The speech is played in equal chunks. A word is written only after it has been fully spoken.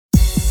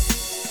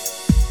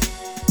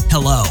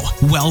Hello,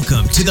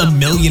 welcome to the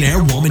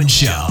Millionaire Woman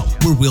Show,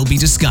 where we'll be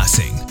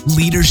discussing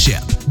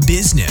leadership,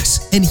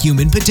 business, and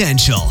human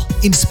potential,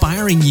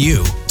 inspiring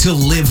you to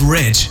live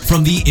rich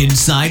from the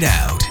inside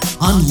out.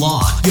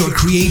 Unlock your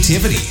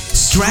creativity,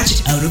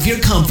 stretch out of your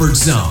comfort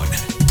zone,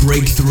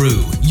 break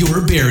through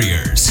your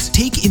barriers,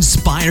 take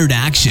inspired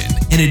action,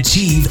 and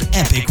achieve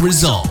epic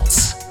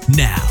results.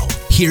 Now,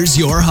 here's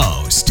your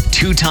host,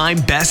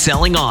 two-time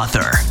best-selling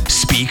author,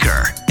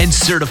 speaker, and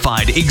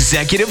certified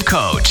executive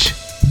coach,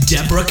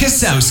 Deborah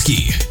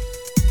Kasowski.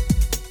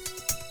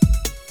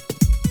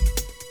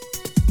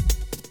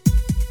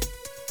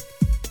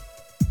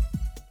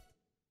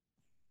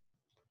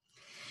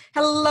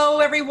 Hello,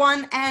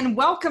 everyone, and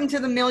welcome to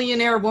the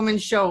Millionaire Woman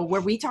Show,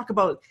 where we talk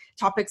about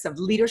topics of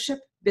leadership,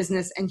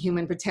 business, and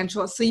human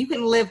potential so you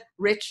can live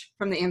rich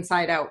from the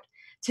inside out.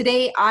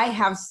 Today, I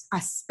have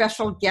a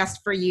special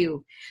guest for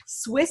you.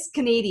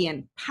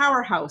 Swiss-Canadian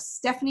powerhouse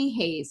Stephanie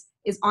Hayes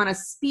is on a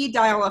speed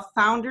dial of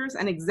founders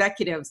and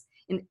executives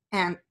in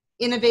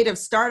innovative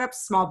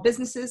startups, small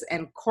businesses,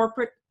 and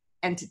corporate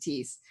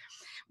entities.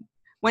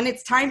 When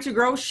it's time to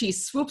grow, she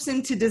swoops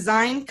in to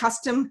design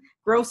custom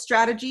growth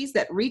strategies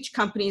that reach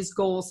companies'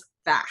 goals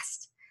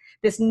fast.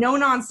 This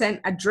no-nonsense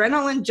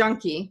adrenaline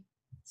junkie,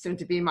 soon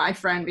to be my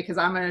friend because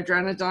I'm an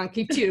adrenaline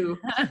junkie too,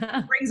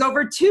 brings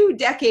over 2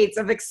 decades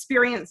of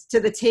experience to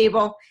the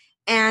table.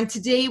 And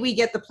today we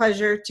get the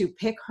pleasure to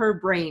pick her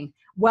brain.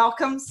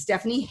 Welcome,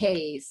 Stephanie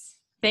Hayes.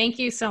 Thank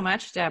you so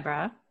much,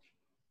 Deborah.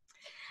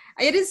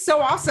 It is so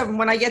awesome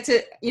when I get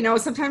to,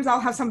 sometimes I'll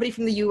have somebody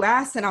from the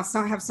US and I'll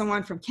have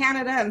someone from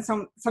Canada and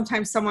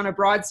sometimes someone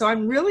abroad. So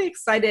I'm really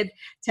excited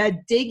to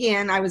dig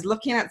in. I was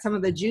looking at some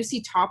of the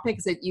juicy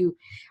topics that you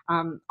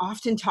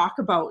often talk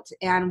about.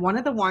 And one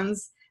of the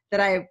ones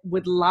that I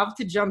would love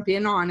to jump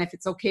in on, if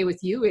it's okay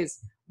with you, is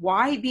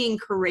why being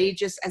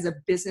courageous as a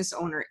business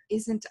owner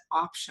isn't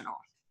optional.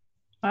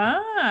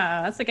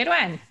 Ah, that's a good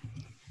one.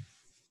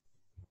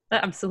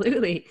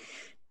 Absolutely.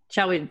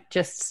 Shall we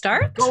just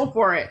start? Go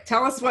for it.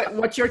 Tell us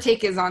what your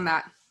take is on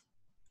that.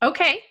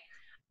 Okay.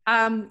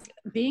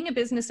 Being a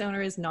business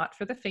owner is not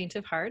for the faint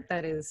of heart.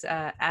 That is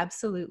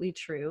absolutely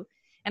true.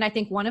 And I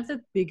think one of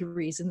the big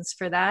reasons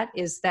for that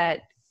is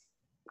that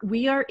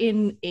we are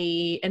in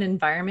an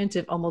environment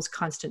of almost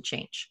constant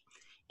change.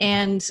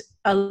 And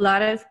a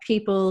lot of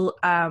people,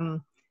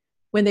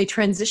 when they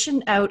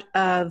transition out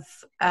of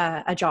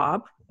a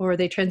job or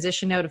they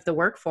transition out of the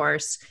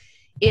workforce,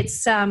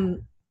 it's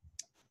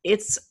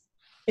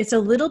a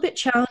little bit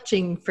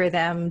challenging for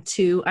them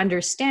to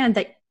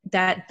understand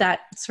that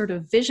sort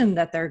of vision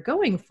that they're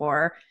going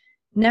for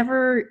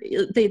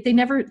they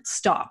never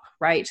stop,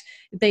 right?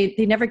 They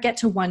never get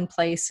to one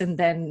place and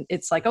then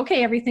it's like,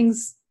 okay,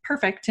 everything's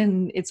perfect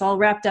and it's all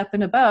wrapped up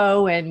in a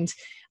bow and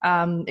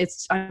I'm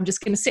just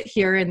going to sit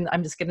here and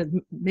I'm just going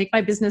to make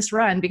my business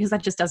run, because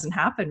that just doesn't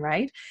happen,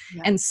 right?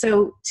 Yeah. And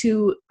so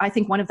I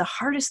think one of the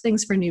hardest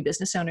things for new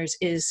business owners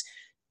is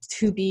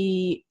to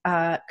be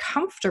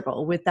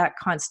comfortable with that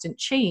constant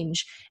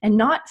change and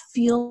not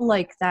feel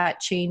like that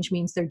change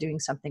means they're doing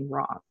something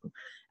wrong.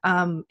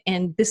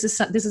 And this is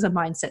a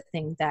mindset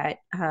thing that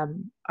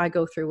I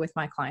go through with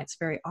my clients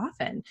very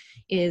often,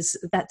 is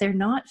that they're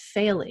not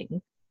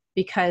failing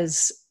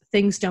because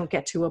things don't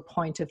get to a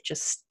point of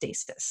just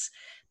stasis.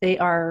 They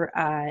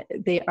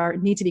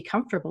need to be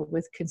comfortable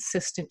with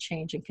consistent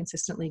change and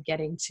consistently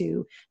getting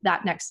to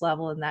that next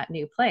level in that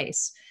new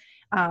place.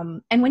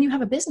 And when you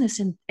have a business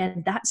and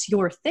that's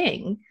your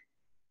thing,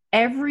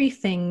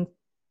 everything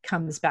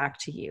comes back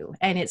to you,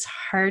 and it's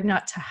hard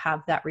not to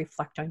have that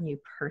reflect on you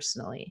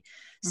personally.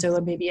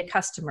 So maybe a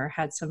customer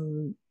had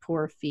some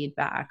poor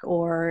feedback,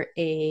 or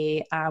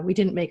we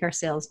didn't make our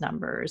sales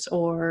numbers,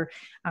 or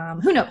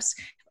who knows,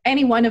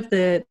 any one of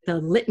the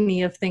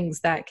litany of things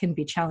that can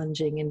be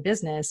challenging in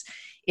business.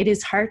 It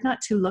is hard not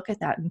to look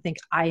at that and think,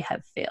 I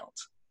have failed.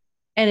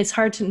 And it's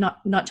hard to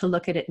not to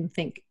look at it and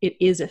think it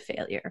is a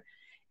failure.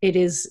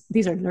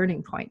 These are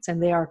learning points,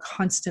 and they are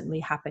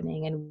constantly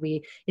happening. And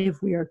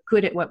if we are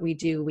good at what we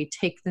do, we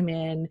take them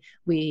in,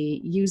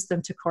 we use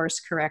them to course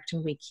correct,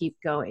 and we keep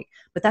going.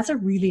 But that's a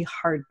really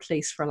hard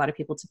place for a lot of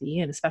people to be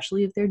in,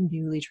 especially if they're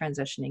newly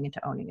transitioning into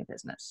owning a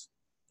business.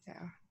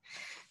 Yeah,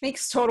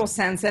 makes total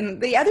sense.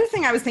 And the other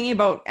thing I was thinking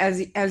about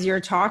as you're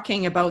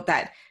talking about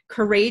that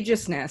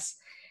courageousness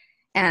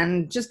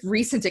and just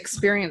recent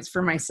experience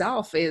for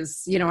myself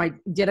is, I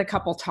did a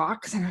couple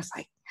talks and I was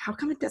like, how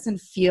come it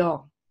doesn't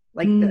feel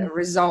like the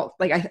result,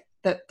 like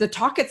the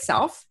talk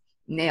itself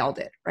nailed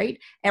it, right?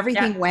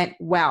 Everything went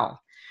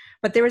well,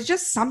 but there was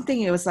just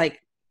something, it was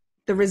like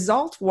the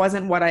result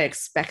wasn't what I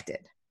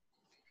expected.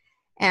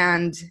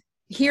 And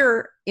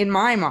here in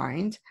my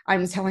mind,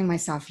 I'm telling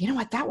myself, you know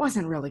what, that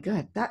wasn't really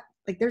good. That,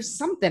 like, there's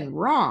something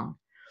wrong.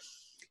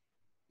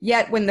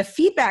 Yet when the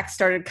feedback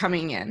started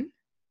coming in,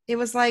 it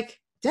was like,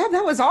 Deb,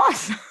 that was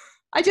awesome.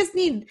 I just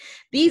need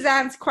these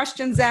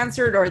questions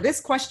answered, or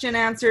this question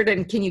answered.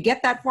 And can you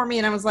get that for me?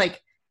 And I was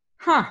like,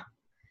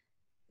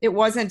 it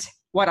wasn't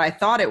what I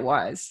thought it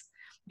was,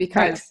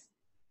 because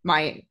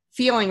my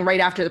feeling right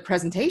after the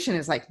presentation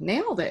is like,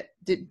 nailed it,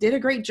 did a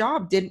great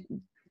job,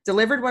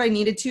 delivered what I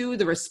needed to.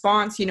 The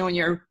response, when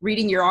you're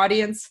reading your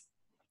audience,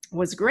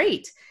 was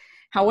great.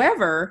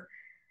 However,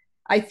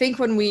 I think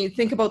when we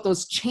think about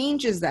those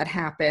changes that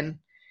happen,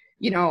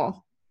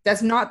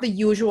 that's not the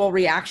usual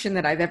reaction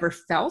that I've ever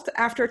felt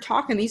after a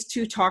talk. And these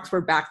 2 talks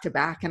were back to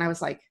back. And I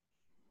was like,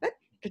 that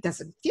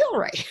doesn't feel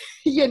right,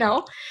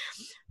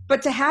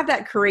 But to have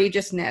that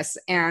courageousness,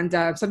 and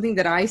something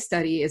that I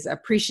study is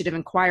appreciative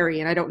inquiry.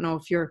 And I don't know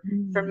if you're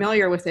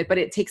familiar with it, but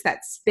it takes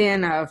that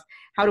spin of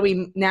how do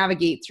we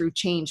navigate through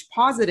change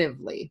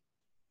positively?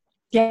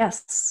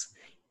 Yes.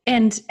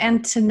 And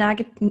to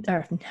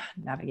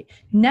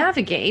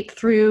navigate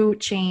through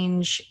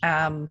change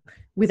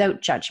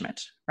without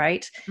judgment,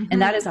 right? Mm-hmm.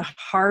 And that is a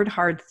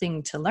hard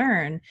thing to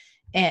learn.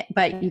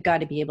 But you got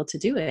to be able to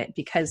do it,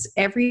 because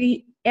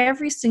every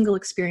single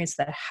experience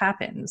that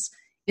happens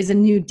is a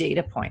new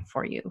data point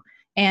for you.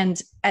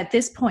 And at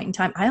this point in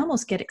time, I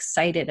almost get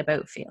excited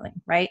about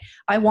failing, right?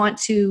 I want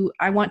to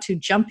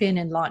jump in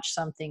and launch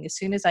something as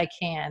soon as I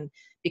can,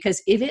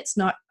 because if it's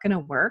not going to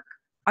work,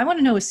 I want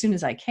to know as soon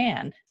as I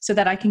can, so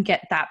that I can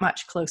get that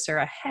much closer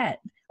ahead,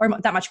 or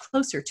that much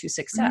closer to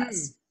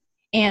success.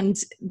 And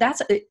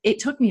it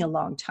took me a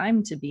long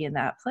time to be in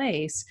that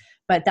place,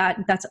 but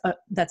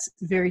that's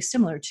very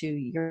similar to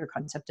your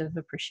concept of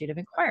appreciative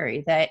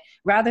inquiry, that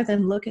rather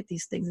than look at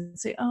these things and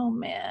say, oh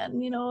man,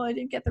 I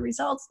didn't get the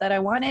results that I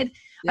wanted.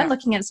 Yeah. I'm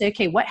looking at it and say,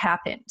 okay, what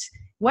happened?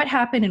 What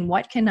happened, and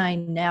what can I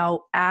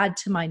now add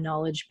to my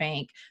knowledge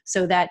bank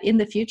so that in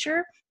the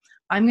future,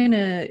 I'm going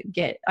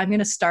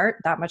to start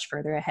that much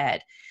further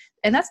ahead.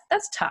 And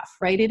that's tough,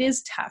 right? It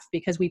is tough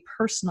because we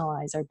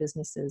personalize our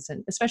businesses,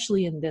 and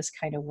especially in this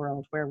kind of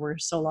world where we're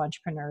solo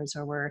entrepreneurs,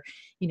 or we're,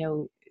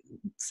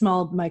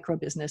 small micro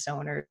business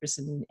owners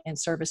and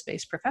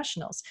service-based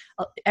professionals.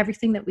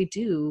 Everything that we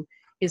do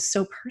is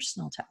so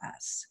personal to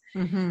us.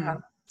 Mm-hmm.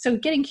 So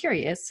getting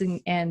curious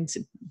and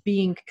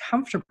being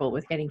comfortable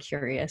with getting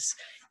curious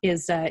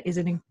is a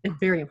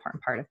very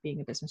important part of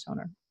being a business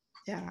owner.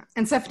 Yeah.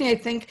 And Stephanie, I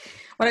think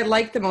what I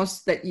like the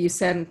most that you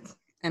said,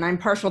 and I'm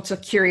partial to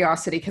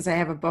curiosity because I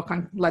have a book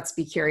on Let's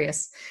Be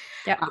Curious.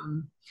 Yeah.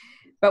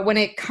 But when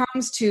it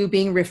comes to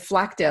being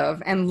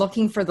reflective and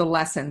looking for the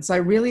lessons, so I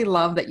really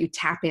love that you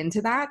tap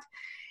into that.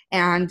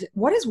 And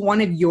what is one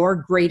of your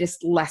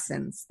greatest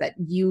lessons that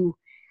you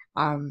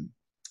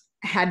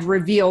had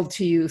revealed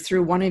to you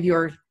through one of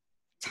your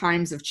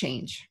times of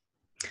change?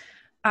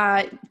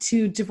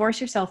 To divorce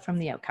yourself from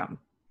the outcome.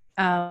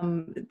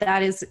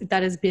 That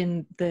has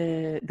been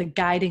the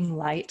guiding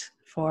light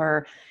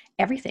for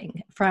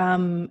everything,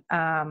 from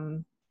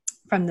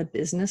the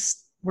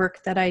business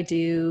work that I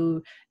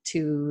do,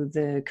 to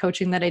the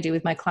coaching that I do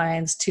with my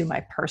clients, to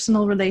my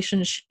personal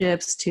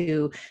relationships,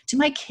 to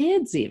my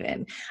kids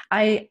even.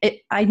 I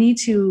need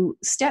to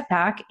step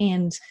back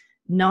and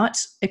not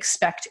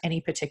expect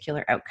any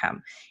particular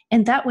outcome.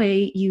 And that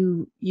way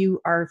you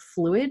are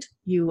fluid,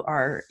 you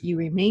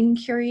remain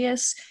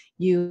curious,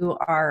 you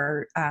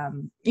are,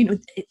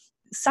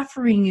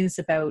 suffering is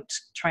about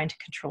trying to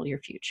control your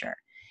future.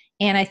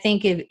 And I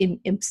think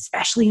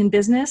especially in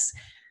business,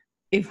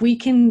 if we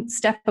can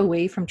step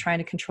away from trying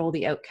to control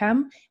the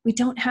outcome, we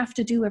don't have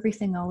to do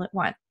everything all at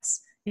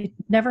once. It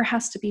never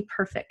has to be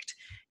perfect.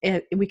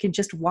 We can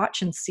just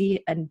watch and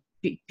see and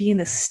be in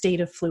this state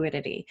of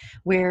fluidity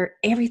where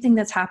everything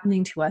that's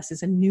happening to us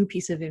is a new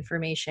piece of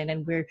information,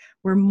 and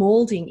we're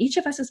molding, each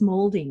of us is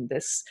molding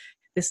this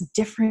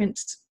different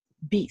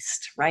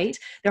beast, right?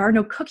 There are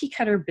no cookie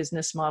cutter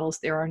business models.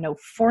 There are no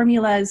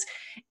formulas.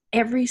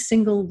 Every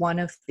single one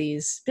of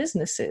these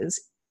businesses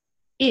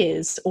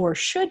is, or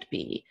should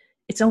be,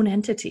 its own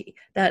entity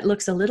that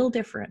looks a little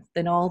different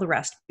than all the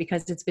rest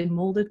because it's been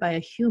molded by a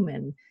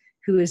human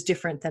who is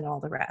different than all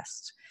the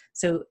rest.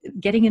 So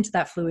getting into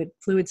that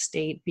fluid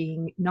state,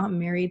 being not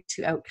married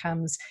to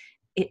outcomes,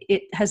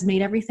 it has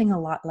made everything a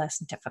lot less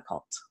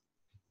difficult.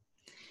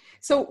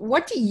 So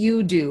what do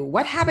you do?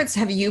 What habits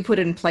have you put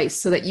in place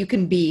so that you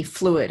can be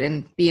fluid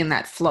and be in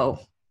that flow?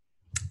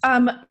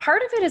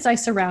 Part of it is I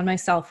surround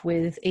myself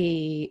with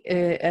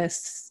a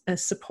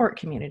support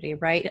community,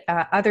 right?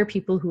 Other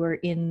people who are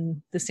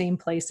in the same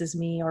place as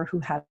me or who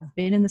have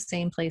been in the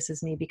same place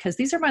as me, because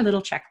these are my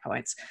little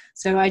checkpoints.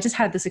 So I just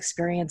had this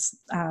experience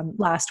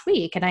last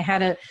week, and I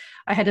had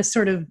a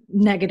sort of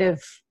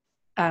negative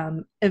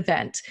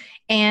event,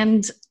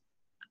 and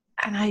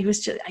I was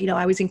just,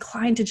 I was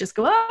inclined to just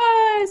go,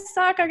 I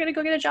suck, I'm going to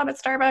go get a job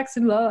at Starbucks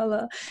and blah, blah,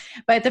 blah.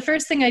 But the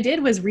first thing I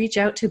did was reach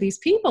out to these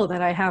people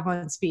that I have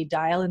on speed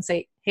dial and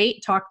say, hey,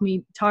 talk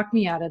me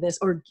out of this,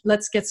 or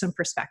let's get some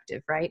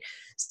perspective, right?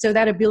 So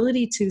that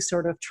ability to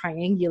sort of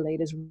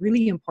triangulate is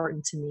really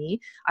important to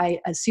me.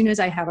 As soon as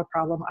I have a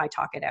problem, I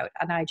talk it out,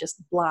 and I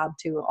just blob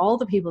to all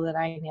the people that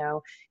I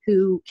know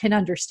who can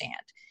understand.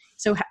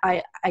 So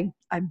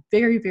I'm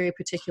very, very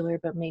particular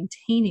about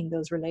maintaining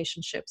those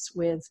relationships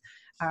with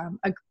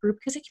a group,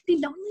 because it can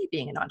be lonely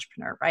being an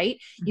entrepreneur, right?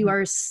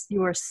 Mm-hmm.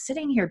 You are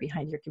sitting here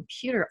behind your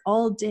computer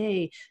all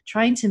day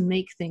trying to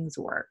make things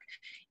work.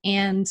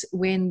 And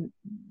when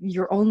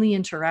your only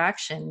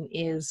interaction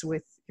is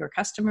with your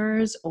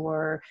customers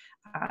or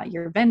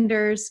your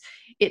vendors,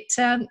 it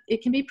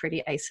can be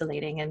pretty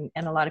isolating,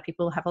 and a lot of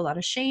people have a lot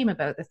of shame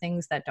about the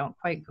things that don't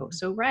quite go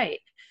so right.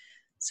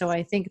 So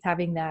I think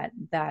having that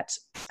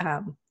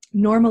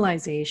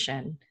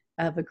normalization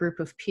of a group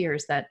of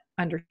peers that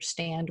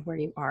understand where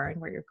you are and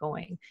where you're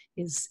going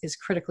is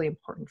critically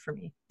important for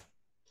me.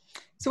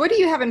 So what do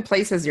you have in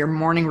place as your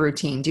morning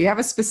routine? Do you have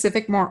a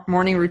specific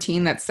morning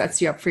routine that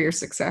sets you up for your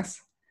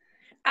success?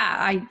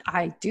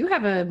 I do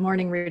have a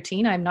morning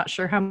routine. I'm not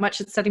sure how much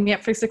it's setting me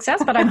up for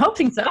success, but I'm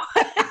hoping so.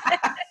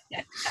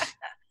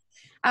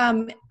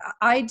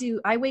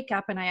 I wake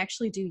up and I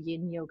actually do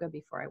yin yoga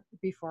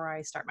before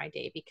I start my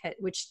day,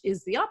 which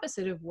is the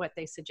opposite of what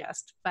they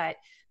suggest. But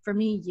for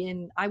me,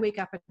 yin, I wake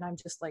up and I'm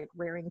just like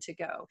raring to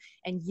go.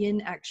 And yin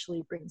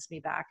actually brings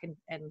me back and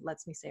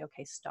lets me say,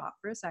 okay, stop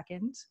for a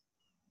second,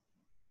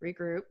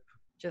 regroup,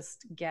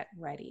 just get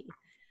ready.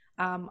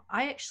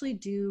 I actually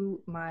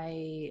do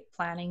my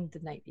planning the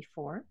night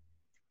before,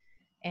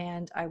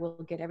 and I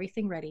will get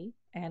everything ready,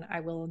 and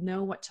I will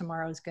know what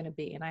tomorrow is going to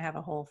be. And I have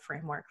a whole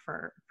framework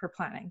for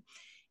planning.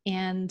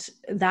 And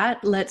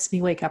that lets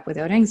me wake up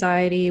without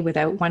anxiety,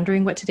 without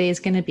wondering what today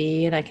is going to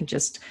be. And I can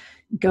just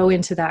go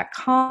into that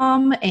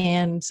calm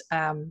and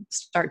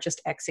start just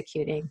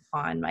executing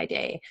on my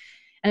day.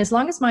 And as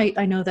long as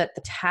I know that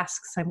the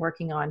tasks I'm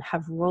working on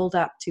have rolled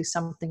up to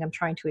something I'm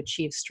trying to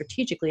achieve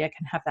strategically, I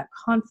can have that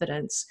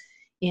confidence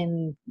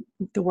in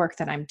the work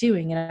that I'm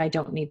doing. And I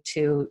don't need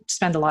to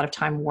spend a lot of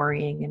time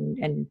worrying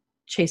and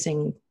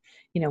chasing,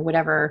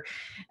 whatever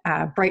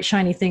bright,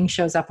 shiny thing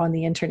shows up on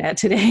the internet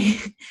today.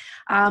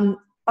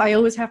 I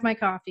always have my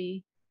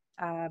coffee,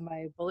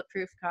 my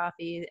bulletproof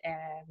coffee,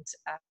 and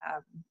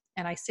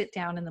I sit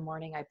down in the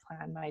morning. I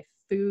plan my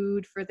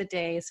food for the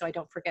day so I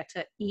don't forget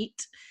to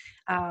eat.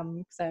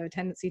 So I have a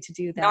tendency to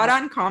do that. Not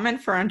uncommon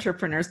for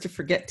entrepreneurs to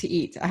forget to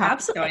eat. I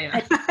have to tell you.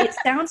 It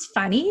sounds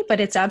funny, but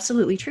it's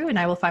absolutely true. And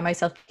I will find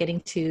myself getting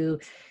to,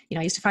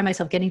 I used to find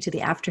myself getting to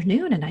the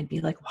afternoon and I'd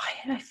be like, why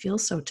did I feel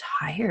so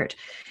tired?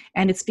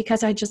 And it's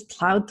because I just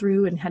plowed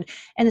through and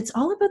it's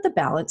all about the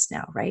balance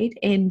now, right?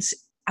 And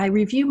I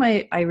review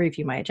my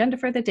agenda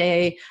for the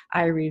day.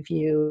 I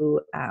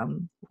review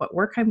what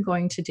work I'm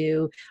going to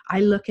do.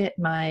 I look at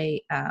my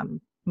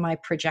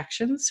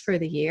projections for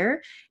the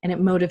year, and it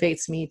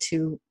motivates me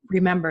to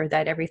remember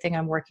that everything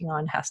I'm working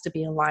on has to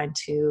be aligned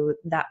to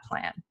that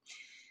plan.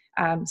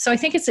 So I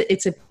think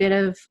it's a bit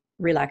of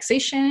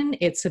relaxation,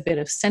 it's a bit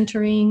of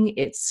centering,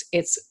 it's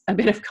a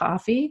bit of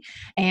coffee,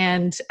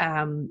 and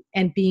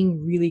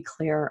being really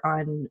clear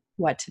on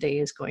what today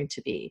is going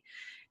to be.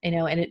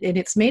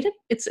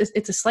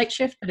 It's a slight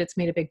shift, but it's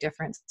made a big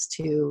difference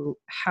to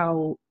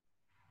how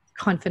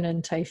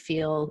confident I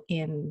feel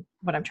in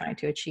what I'm trying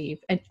to achieve,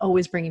 and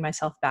always bringing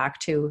myself back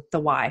to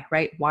the why,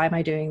 right? Why am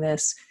I doing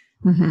this?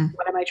 Mm-hmm.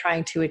 What am I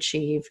trying to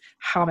achieve?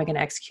 How am I going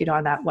to execute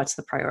on that? What's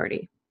the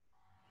priority?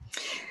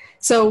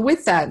 So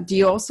with that, do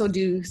you also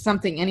do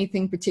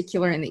anything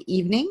particular in the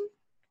evening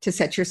to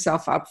set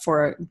yourself up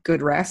for a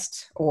good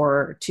rest,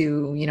 or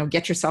to,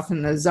 get yourself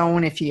in the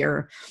zone if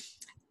you're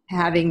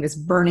having this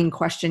burning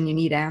question you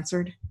need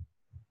answered?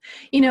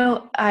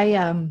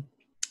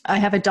 I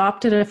have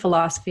adopted a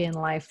philosophy in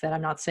life that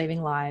I'm not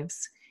saving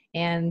lives.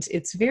 And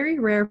it's very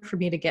rare for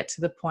me to get to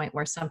the point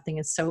where something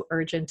is so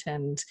urgent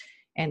and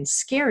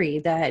scary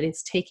that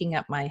it's taking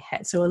up my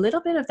head. So a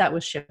little bit of that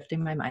was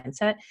shifting my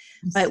mindset.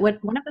 But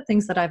one of the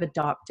things that I've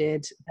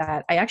adopted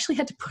that I actually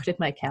had to put in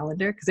my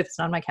calendar, because if it's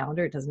not on my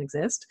calendar, it doesn't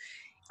exist.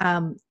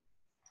 As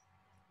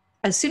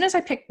soon as I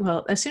pick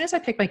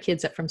my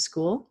kids up from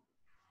school,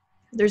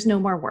 there's no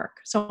more work.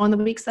 So on the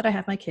weeks that I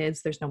have my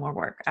kids, there's no more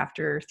work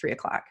after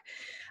 3:00.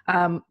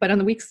 But on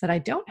the weeks that I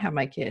don't have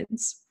my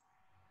kids,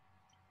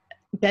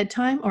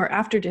 bedtime or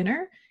after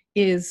dinner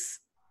is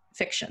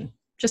fiction,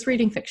 just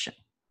reading fiction.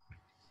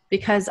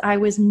 Because I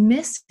was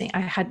missing,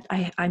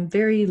 I'm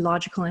very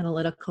logical,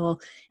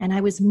 analytical, and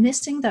I was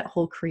missing that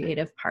whole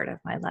creative part of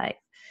my life.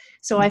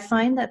 So I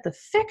find that the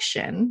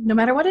fiction, no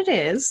matter what it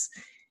is,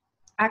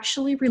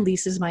 actually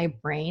releases my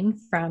brain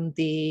from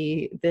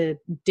the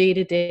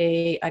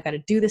day-to-day, I got to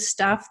do this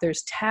stuff,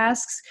 there's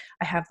tasks,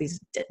 I have these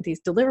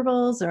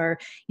deliverables, or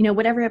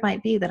whatever it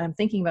might be that I'm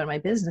thinking about in my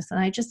business, and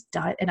I just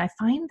dive. And I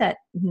find that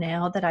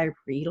now that I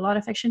read a lot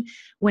of fiction,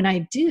 when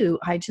I do,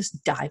 I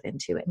just dive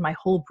into it and my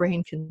whole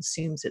brain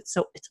consumes it.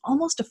 So it's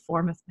almost a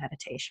form of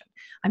meditation.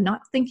 I'm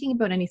not thinking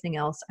about anything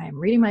else. I'm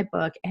reading my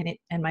book, and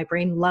my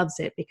brain loves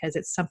it because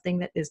it's something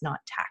that is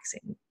not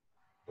taxing.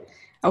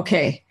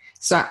 Okay.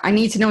 So I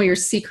need to know your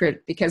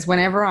secret, because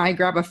whenever I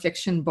grab a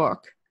fiction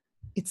book,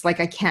 it's like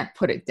I can't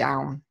put it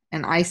down,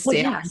 and I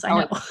stay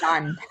until it's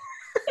done.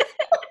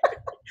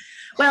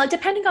 Well,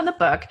 depending on the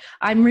book,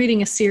 I'm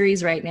reading a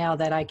series right now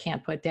that I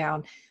can't put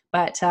down,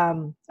 but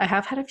I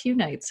have had a few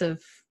nights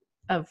of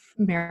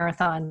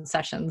marathon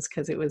sessions,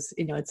 because it was,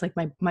 it's like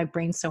my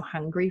brain's so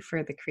hungry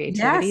for the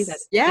creativity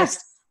that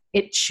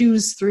it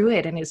chews through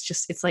it, and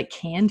it's like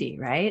candy,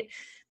 right?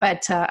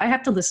 But I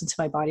have to listen to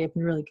my body. I've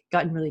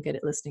gotten really good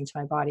at listening to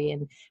my body.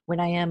 And when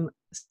I am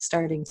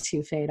starting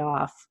to fade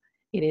off,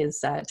 it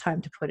is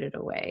time to put it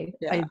away.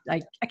 Yeah.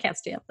 I can't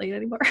stay up late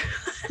anymore.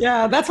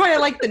 Yeah, that's why I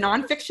like the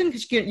nonfiction,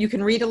 because you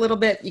can read a little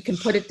bit, you can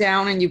put it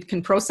down, and you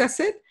can process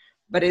it.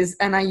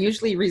 And I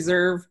usually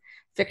reserve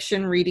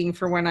fiction reading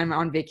for when I'm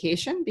on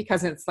vacation,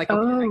 because it's like,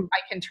 okay, I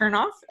can turn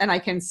off and I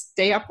can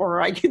stay up,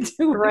 or I can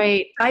do it.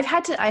 Right.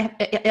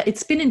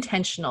 It's been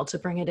intentional to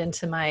bring it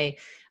into my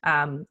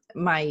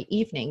my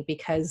evening,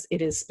 because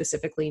it is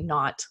specifically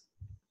not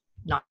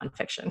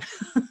nonfiction.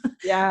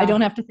 Yeah. I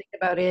don't have to think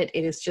about it.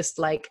 It is just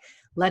like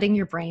letting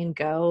your brain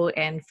go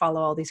and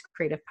follow all these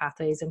creative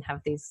pathways and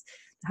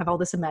have all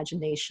this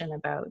imagination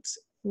about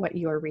what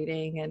you're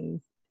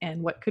reading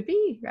and what could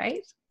be,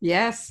 right?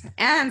 Yes.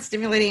 And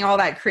stimulating all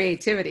that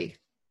creativity.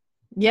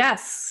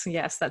 Yes,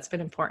 that's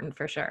been important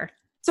for sure.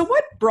 So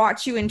what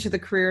brought you into the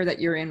career that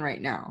you're in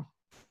right now?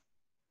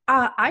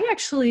 I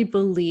actually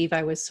believe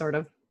I was sort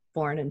of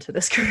born into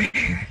this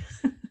career.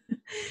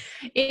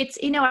 It's,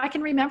 I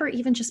can remember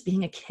even just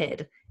being a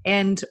kid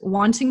and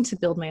wanting to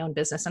build my own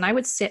business. And I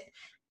would sit,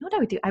 what I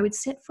would do? I would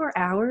sit for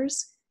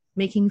hours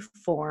making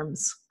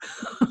forms,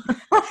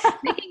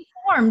 making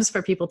forms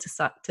for people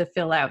to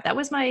fill out. That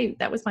was my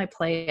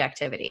play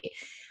activity.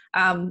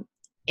 And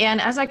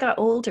as I got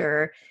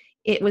older,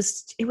 it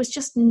was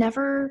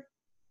never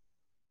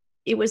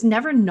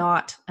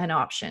not an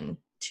option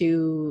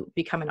to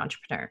become an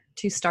entrepreneur,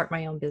 to start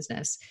my own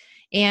business.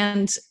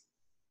 And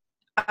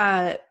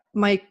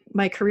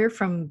my career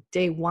from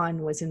day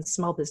one was in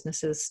small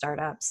businesses,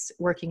 startups,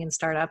 working in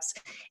startups.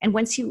 And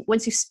once you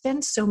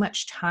spend so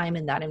much time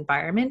in that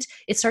environment,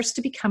 it starts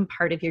to become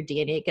part of your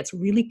DNA. It gets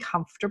really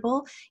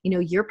comfortable.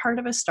 You're part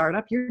of a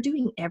startup, you're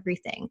doing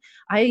everything.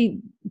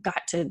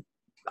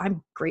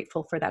 I'm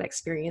grateful for that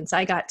experience.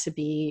 I got to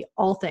be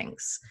all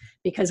things,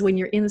 because when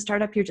you're in the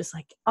startup, you're just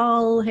like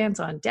all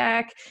hands on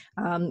deck.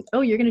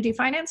 Oh, you're going to do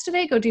finance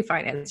today? Go do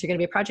finance. You're going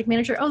to be a project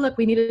manager. Oh, look,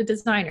 we need a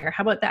designer.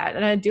 How about that?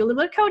 And I do a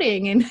little bit of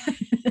coding. And,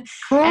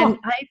 cool. And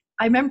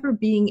I remember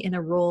being in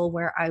a role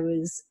where I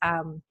was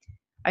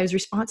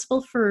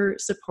responsible for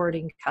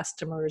supporting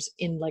customers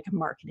in like a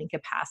marketing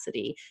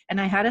capacity. And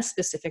I had a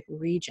specific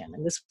region,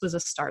 and this was a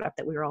startup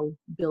that we were all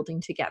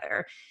building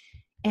together.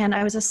 And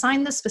I was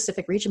assigned this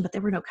specific region, but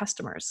there were no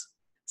customers.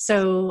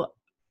 So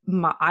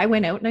I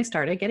went out and I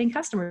started getting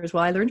customers.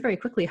 Well, I learned very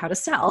quickly how to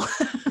sell.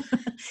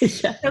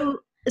 Yeah.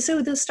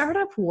 So the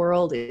startup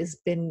world has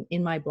been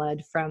in my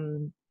blood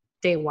from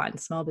day one,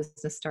 small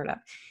business startup.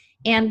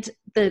 And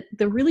the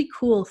really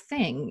cool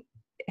thing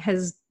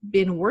has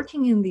been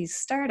working in these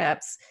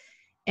startups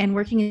and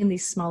working in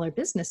these smaller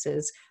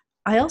businesses.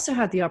 I also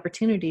had the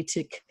opportunity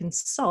to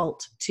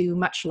consult to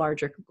much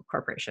larger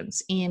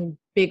corporations and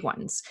big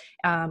ones,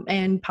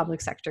 and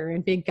public sector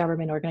and big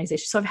government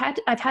organizations. So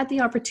I've had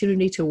the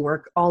opportunity to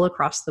work all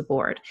across the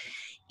board,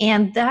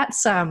 and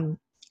that's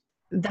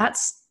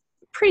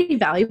pretty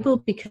valuable,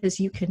 because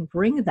you can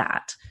bring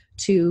that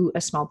to a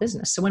small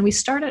business. So when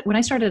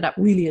I started up,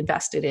 really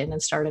invested in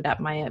and started up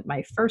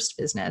my first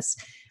business,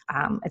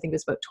 I think it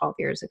was about 12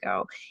 years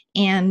ago,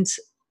 and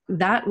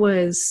that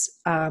was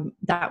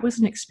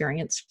an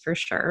experience for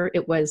sure.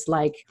 It was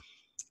like,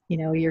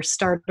 your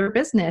starter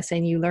business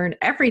and you learn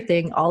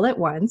everything all at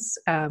once.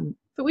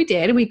 But we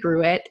did, and we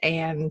grew it.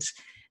 And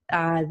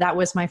that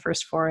was my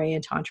first foray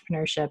into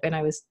entrepreneurship. And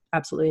I was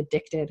absolutely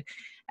addicted.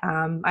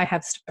 I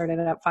have started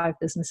up 5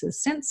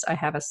 businesses since. I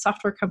have a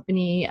software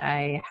company.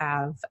 I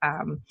have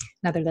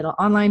another little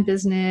online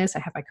business. I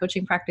have my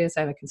coaching practice.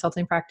 I have a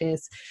consulting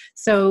practice.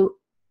 So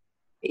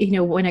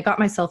when I got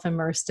myself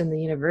immersed in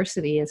the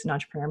university as an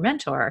entrepreneur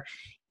mentor,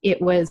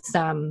 it was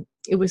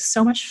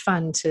so much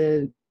fun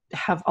to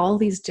have all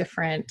these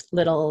different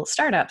little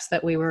startups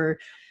that we were,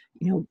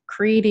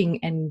 creating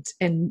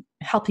and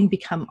helping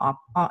become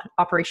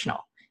operational,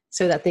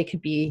 so that they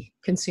could be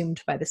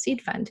consumed by the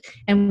seed fund.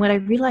 And what I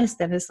realized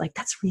then is like,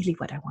 that's really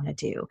what I want to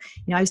do.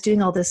 I was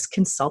doing all this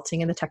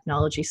consulting in the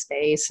technology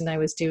space, and I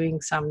was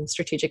doing some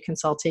strategic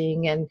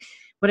consulting. And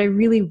what I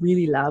really,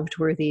 really loved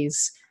were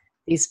these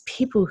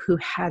people who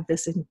had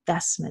this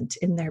investment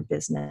in their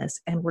business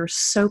and were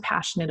so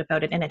passionate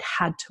about it, and it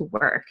had to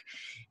work.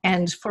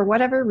 And for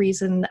whatever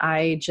reason,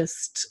 I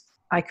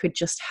could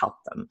just help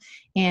them,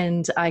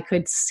 and I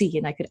could see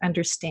and I could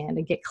understand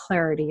and get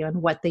clarity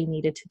on what they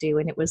needed to do.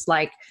 And it was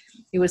like,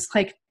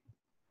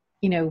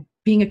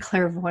 being a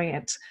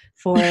clairvoyant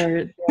for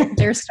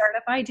their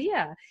startup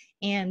idea.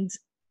 And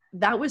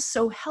that was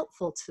so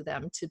helpful to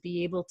them, to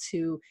be able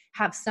to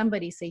have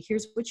somebody say,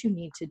 here's what you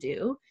need to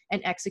do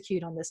and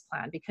execute on this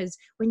plan. Because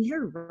when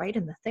you're right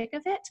in the thick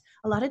of it,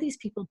 a lot of these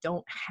people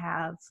don't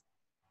have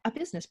a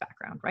business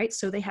background, right?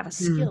 So they have a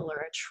skill or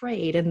a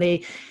trade, and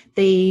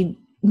they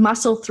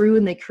muscle through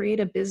and they create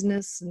a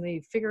business and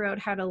they figure out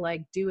how to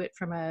like do it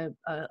from a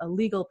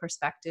legal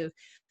perspective.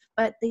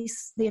 But they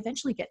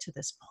eventually get to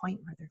this point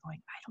where they're going,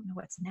 I don't know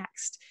what's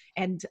next.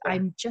 And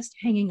I'm just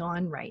hanging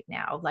on right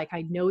now. Like,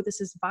 I know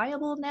this is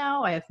viable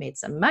now. I have made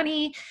some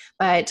money,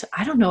 but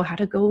I don't know how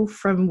to go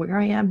from where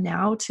I am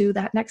now to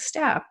that next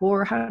step,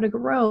 or how to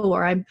grow,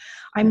 or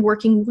I'm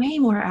working way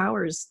more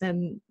hours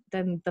than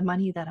than the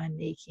money that I'm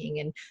making,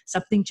 and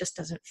something just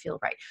doesn't feel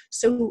right.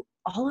 So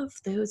all of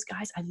those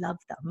guys, I love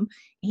them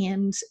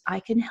and I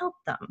can help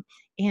them.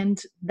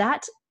 And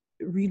that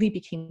really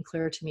became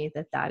clear to me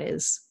that that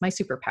is my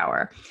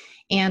superpower.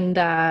 And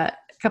a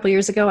couple of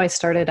years ago, I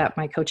started up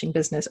my coaching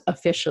business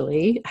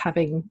officially,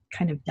 having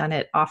kind of done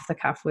it off the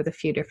cuff with a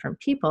few different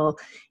people.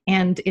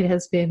 And it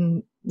has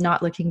been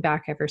not looking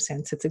back ever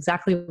since. It's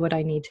exactly what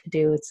I need to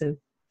do. It's a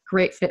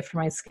great fit for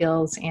my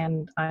skills,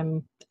 and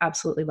I'm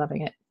absolutely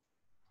loving it.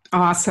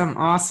 Awesome.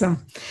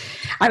 Awesome.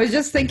 I was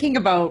just thinking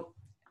about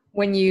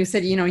when you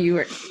said,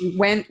 you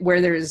went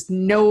where there's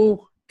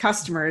no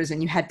customers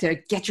and you had to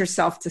get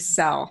yourself to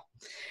sell.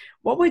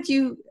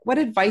 What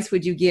advice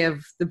would you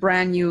give the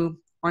brand new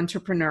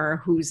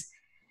entrepreneur who's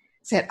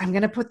said, I'm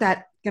going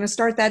to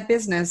start that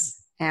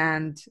business,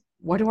 and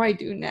what do I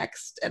do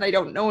next? And I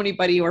don't know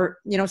anybody, or,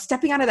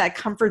 stepping out of that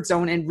comfort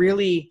zone and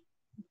really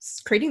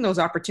creating those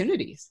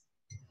opportunities.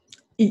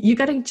 You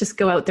got to just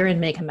go out there and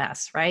make a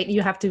mess, right?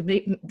 You have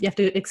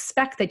to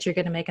expect that you're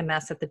going to make a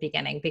mess at the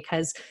beginning,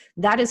 because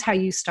that is how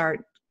you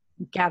start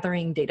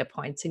gathering data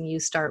points and you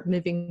start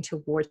moving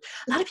towards.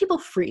 A lot of people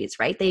freeze,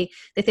 right? They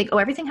think, oh,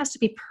 everything has to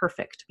be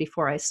perfect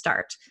before I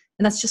start.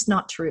 And that's just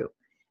not true.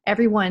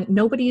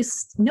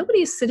 Nobody's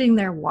sitting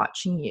there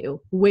watching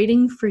you,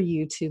 waiting for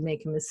you to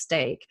make a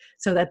mistake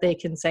so that they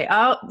can say,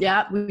 oh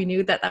yeah, we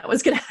knew that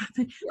was going to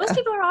happen. Yeah. Most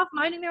people are off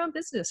minding their own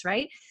business,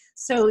 right?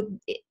 So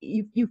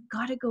you've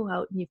got to go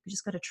out and you've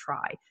just got to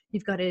try.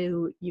 You've got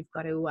to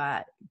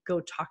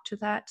go talk to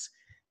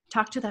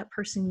that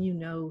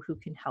person who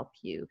can help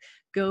you.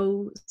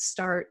 Go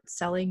start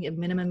selling a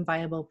minimum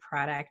viable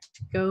product.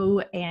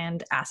 Go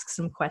and ask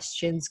some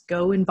questions.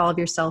 Go involve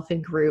yourself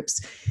in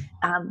groups.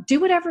 Do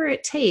whatever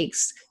it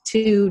takes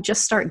to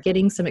just start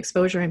getting some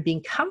exposure and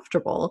being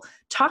comfortable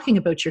talking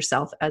about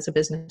yourself as a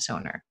business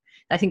owner.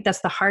 I think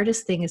that's the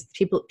hardest thing, is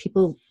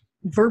people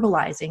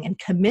verbalizing and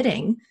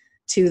committing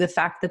to the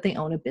fact that they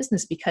own a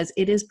business, because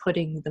it is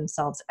putting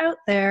themselves out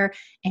there,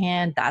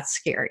 and that's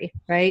scary,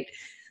 right?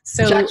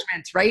 So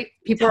judgment, right?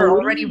 People are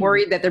already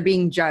worried that they're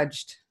being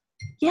judged.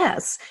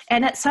 Yes.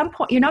 And at some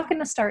point, you're not going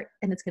to start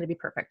and it's going to be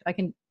perfect. I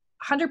can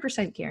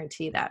 100%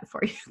 guarantee that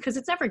for you, because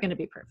it's never going to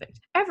be perfect,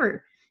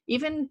 ever.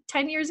 Even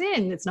 10 years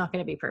in, it's not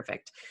going to be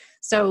perfect.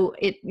 So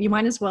you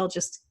might as well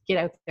just get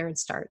out there and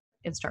start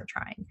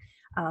trying.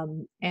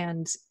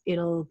 And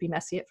it'll be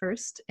messy at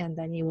first, and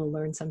then you will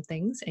learn some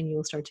things and you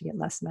will start to get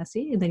less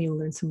messy, and then you'll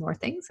learn some more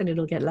things and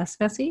it'll get less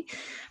messy.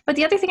 But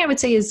the other thing I would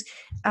say is,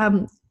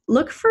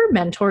 look for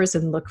mentors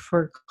and look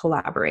for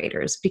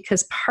collaborators,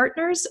 because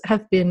partners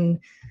have been,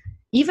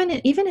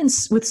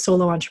 with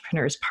solo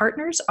entrepreneurs,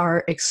 partners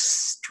are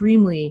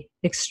extremely,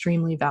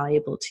 extremely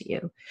valuable to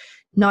you.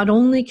 Not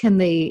only can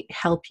they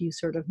help you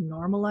sort of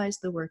normalize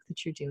the work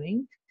that you're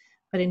doing,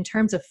 but in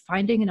terms of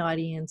finding an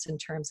audience, in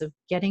terms of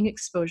getting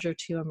exposure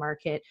to a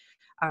market.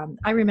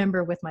 I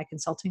remember with my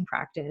consulting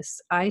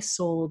practice, I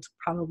sold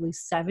probably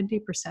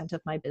 70%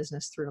 of my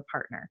business through a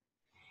partner.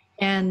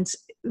 And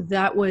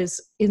that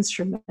was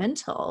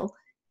instrumental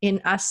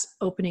in us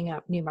opening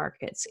up new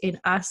markets, in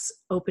us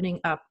opening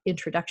up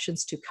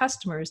introductions to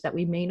customers that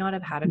we may not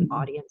have had an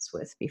audience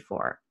with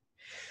before.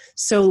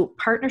 So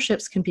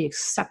partnerships can be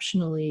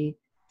exceptionally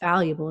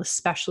valuable,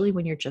 especially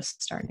when you're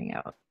just starting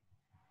out.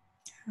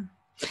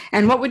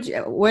 And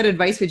what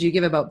advice would you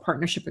give about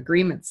partnership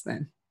agreements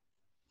then?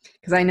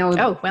 Because I know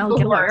some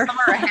are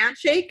a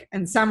handshake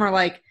and some are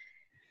like,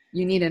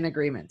 you need an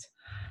agreement.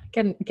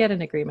 Get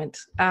an agreement.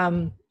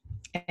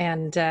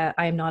 And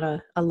I'm not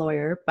a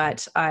lawyer,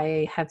 but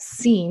I have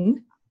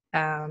seen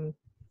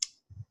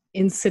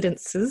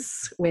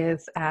incidences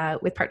with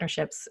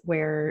partnerships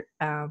where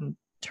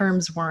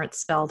terms weren't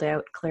spelled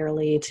out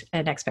clearly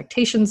and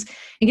expectations. I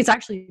think it's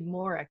actually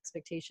more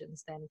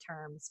expectations than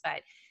terms,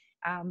 but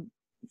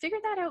figure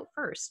that out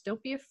first.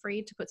 Don't be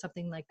afraid to put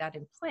something like that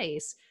in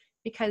place,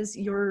 because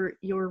your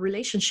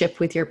relationship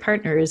with your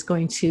partner is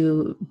going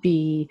to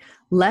be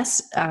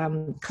less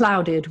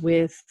clouded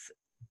with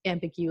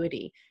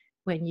ambiguity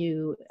when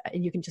you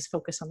can just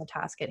focus on the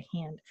task at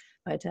hand.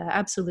 But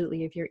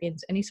absolutely, if you're in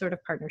any sort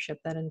of partnership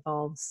that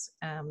involves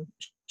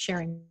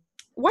sharing.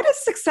 What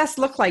does success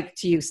look like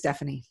to you,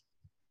 Stephanie?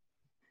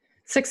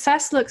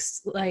 Success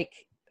looks like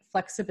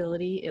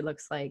flexibility. It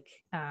looks like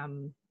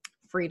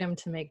freedom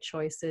to make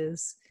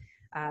choices.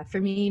 For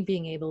me,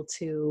 being able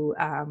to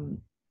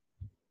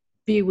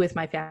be with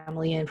my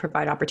family and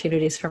provide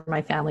opportunities for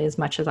my family as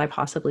much as I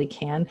possibly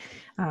can.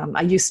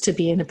 I used to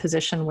be in a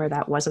position where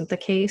that wasn't the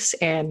case,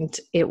 and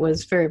it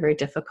was very, very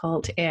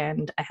difficult,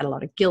 and I had a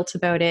lot of guilt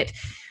about it.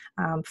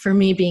 For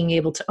me, being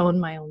able to own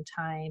my own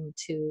time,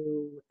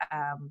 to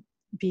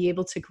be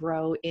able to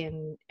grow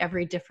in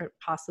every different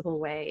possible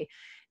way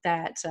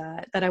that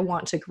I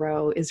want to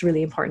grow is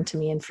really important to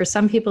me. And for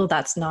some people,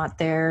 that's not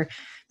their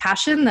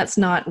passion. That's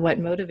not what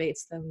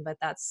motivates them, but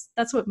that's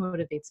what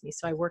motivates me.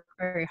 So I work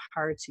very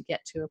hard to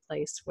get to a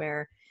place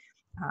where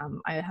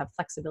I have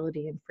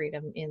flexibility and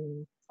freedom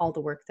in all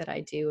the work that I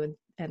do,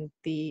 and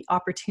the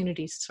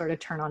opportunity to sort of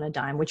turn on a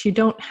dime, which you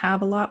don't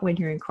have a lot when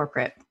you're in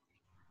corporate.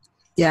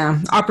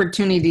 Yeah,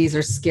 opportunities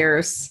are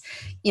scarce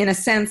in a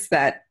sense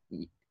that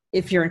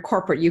if you're in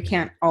corporate, you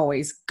can't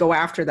always go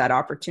after that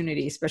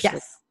opportunity, especially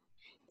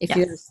if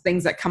there's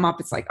things that come up.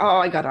 It's like, oh,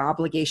 I got an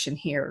obligation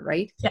here,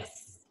 right?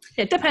 Yes.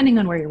 Yeah, depending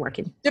on where you're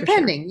working.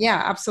 Depending.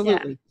 Yeah,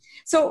 absolutely.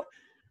 Yeah. So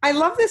I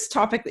love this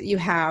topic that you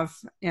have,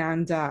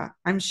 and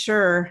I'm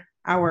sure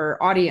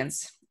our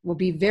audience will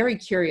be very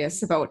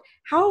curious about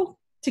how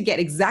to get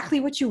exactly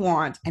what you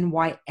want and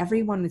why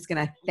everyone is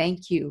going to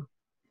thank you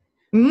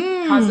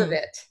because of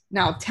it.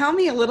 Now, tell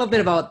me a little bit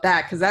about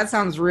that, because that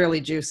sounds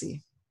really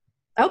juicy.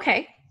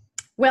 Okay.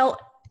 Well,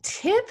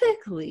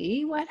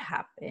 typically what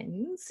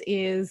happens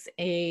is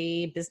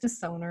a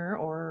business owner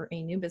or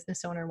a new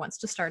business owner wants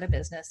to start a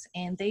business,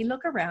 and they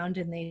look around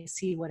and they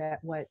see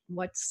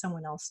what's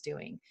someone else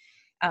doing.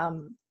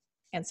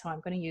 And so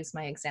I'm going to use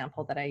my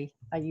example that I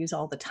use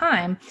all the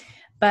time,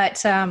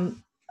 but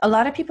a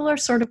lot of people are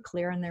sort of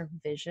clear on their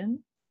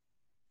vision,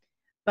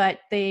 but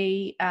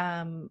they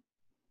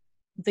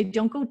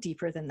don't go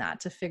deeper than that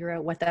to figure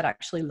out what that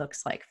actually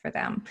looks like for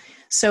them.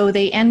 So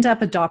they end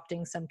up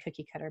adopting some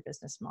cookie cutter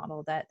business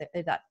model that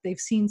they've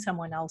seen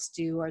someone else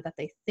do, or that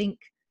they think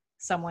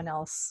someone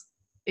else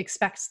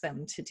expects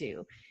them to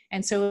do.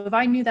 And so if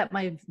I knew that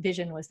my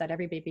vision was that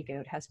every baby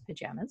goat has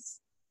pajamas,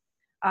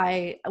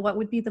 what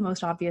would be the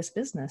most obvious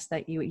business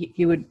that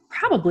you would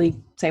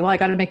probably say, well, I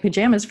got to make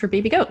pajamas for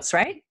baby goats,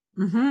 right?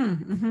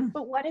 Mm-hmm, mm-hmm.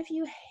 But what if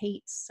you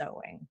hate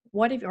sewing?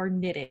 What if you're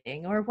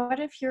knitting? Or what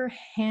if you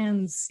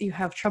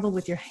have trouble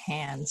with your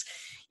hands?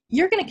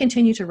 You're going to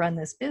continue to run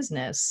this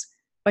business,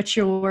 but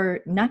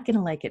you're not going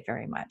to like it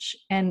very much.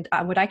 And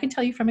what I can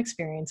tell you from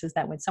experience is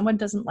that when someone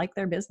doesn't like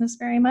their business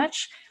very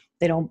much,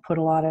 they don't put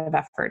a lot of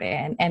effort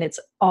in, and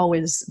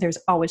there's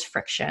always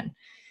friction.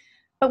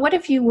 But what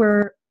if you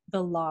were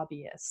the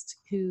lobbyist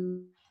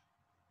who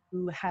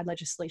had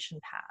legislation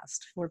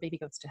passed for baby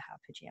goats to have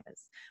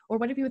pajamas? Or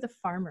what if you were the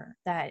farmer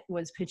that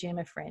was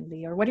pajama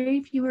friendly? Or what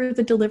if you were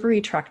the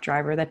delivery truck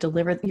driver that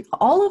delivered?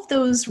 All of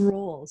those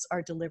roles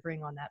are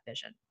delivering on that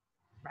vision,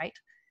 right?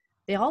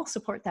 They all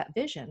support that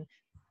vision.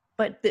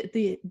 But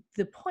the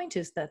point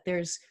is that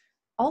there's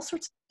all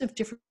sorts of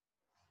different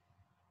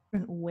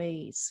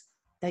ways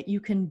that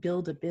you can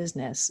build a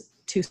business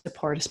to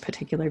support a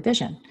particular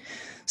vision.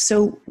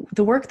 So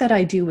the work that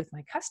I do with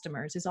my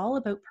customers is all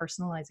about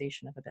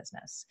personalization of a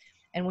business.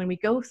 And when we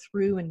go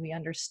through and we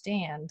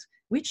understand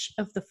which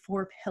of the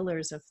 4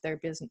 pillars of their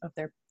business, of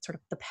their sort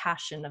of the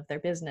passion of their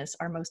business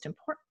are most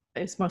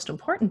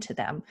important to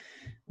them,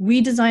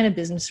 we design a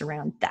business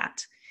around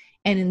that.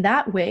 And in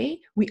that way,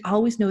 we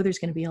always know there's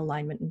going to be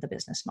alignment in the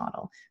business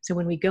model. So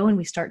when we go and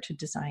we start to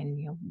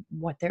design,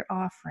 what they're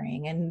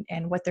offering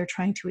and what they're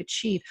trying to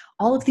achieve,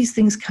 all of these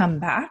things come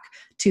back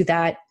to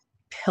that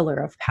pillar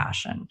of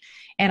passion.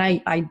 And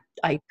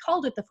I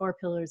called it the 4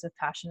 pillars of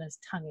passion as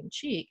tongue in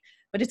cheek,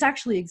 but it's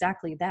actually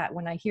exactly that.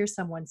 When I hear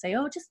someone say,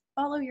 oh, just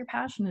follow your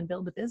passion and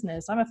build a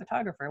business. I'm a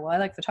photographer. Well, I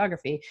like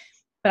photography,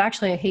 but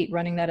actually I hate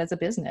running that as a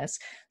business.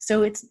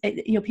 So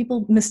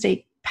people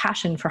mistake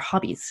passion for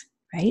hobbies.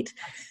 Right?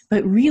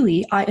 But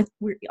really,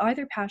 we're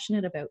either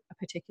passionate about a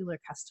particular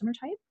customer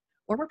type,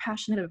 or we're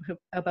passionate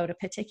about a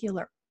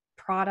particular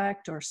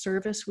product or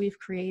service we've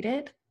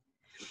created,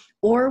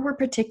 or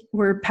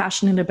we're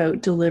passionate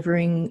about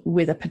delivering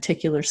with a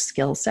particular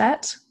skill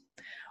set,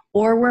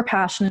 or we're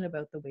passionate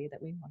about the way that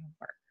we want to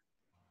work.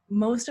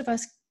 Most of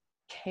us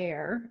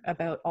care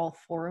about all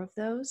 4 of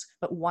those,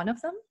 but one of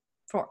them,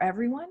 for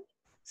everyone,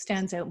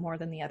 stands out more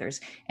than the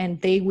others.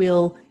 And they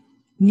will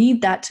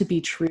need that to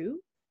be true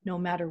no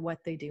matter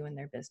what they do in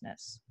their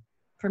business.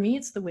 For me,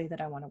 it's the way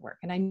that I want to work.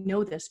 And I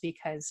know this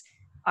because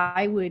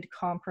I would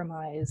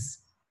compromise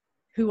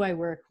who I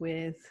work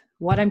with,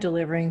 what I'm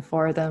delivering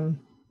for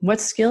them,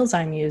 what skills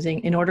I'm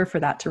using in order for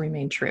that to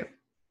remain true.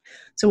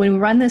 So when we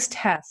run this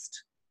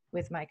test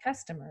with my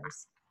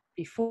customers,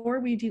 before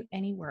we do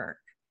any work,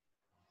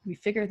 we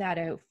figure that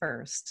out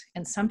first.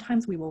 And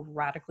sometimes we will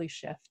radically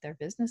shift their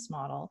business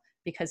model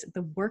because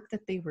the work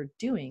that they were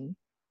doing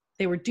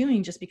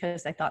just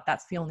because I thought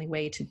that's the only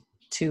way to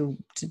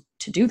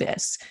do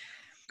this.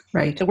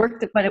 Right.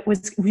 But it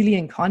was really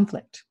in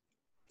conflict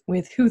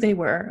with who they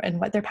were and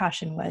what their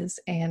passion was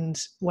and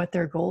what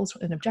their goals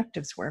and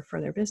objectives were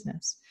for their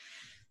business.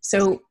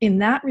 So in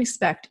that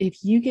respect,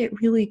 if you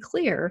get really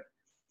clear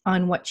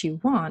on what you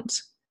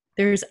want,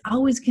 there's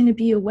always going to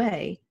be a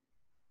way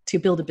to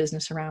build a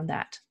business around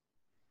that.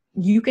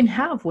 You can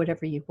have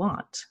whatever you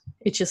want.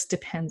 It just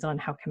depends on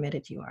how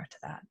committed you are to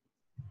that.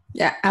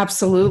 Yeah,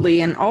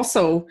 absolutely. And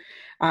also,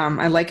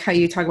 I like how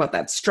you talk about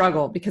that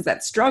struggle, because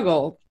that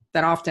struggle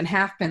that often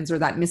happens, or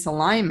that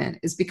misalignment,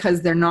 is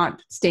because they're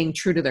not staying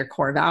true to their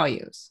core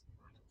values.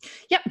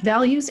 Yep,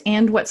 values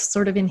and what's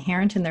sort of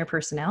inherent in their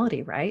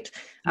personality, right?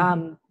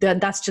 Mm-hmm.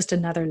 That's just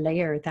another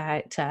layer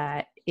that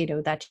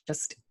that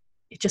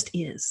just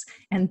is.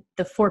 And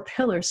the 4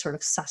 pillars sort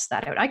of suss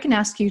that out. I can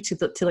ask you till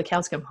the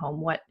cows come home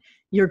what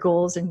your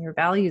goals and your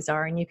values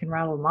are, and you can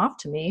rattle them off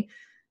to me.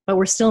 But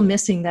we're still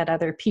missing that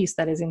other piece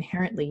that is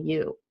inherently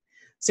you.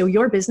 So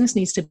your business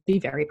needs to be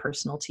very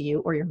personal to you,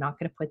 or you're not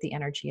going to put the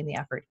energy and the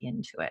effort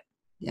into it.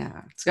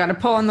 Yeah. It's got to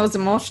pull on those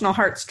emotional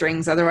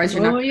heartstrings. Otherwise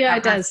you're not. Oh yeah,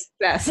 it does.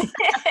 Success.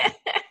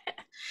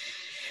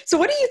 So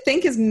what do you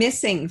think is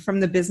missing from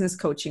the business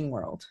coaching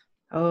world?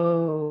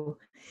 Oh,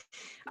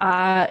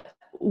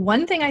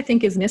 one thing I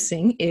think is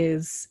missing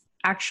is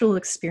actual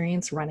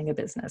experience running a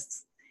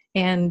business.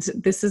 And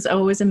this is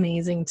always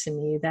amazing to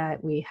me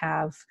that we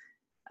have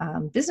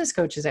business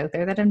coaches out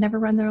there that have never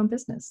run their own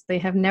business. They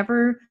have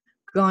never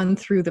gone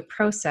through the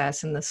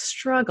process and the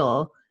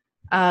struggle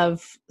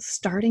of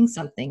starting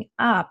something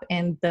up,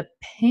 and the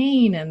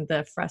pain and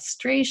the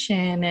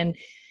frustration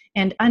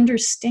and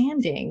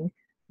understanding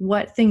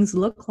what things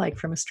look like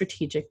from a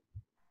strategic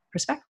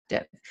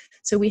perspective.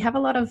 So we have a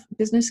lot of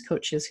business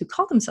coaches who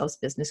call themselves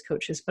business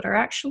coaches, but are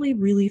actually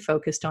really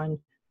focused on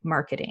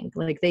marketing.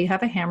 Like they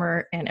have a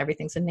hammer and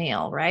everything's a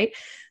nail, right?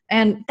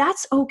 And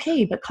that's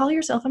okay, but call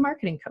yourself a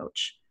marketing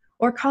coach,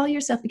 or call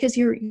yourself, because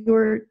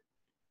you're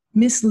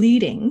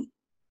misleading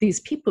these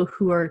people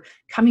who are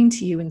coming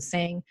to you and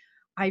saying,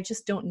 I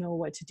just don't know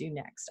what to do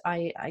next.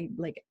 I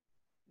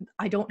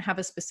don't have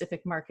a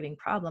specific marketing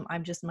problem.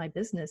 My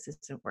business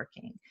isn't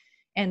working.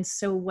 And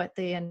so what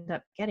they end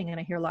up getting, and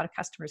I hear a lot of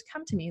customers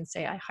come to me and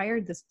say, I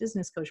hired this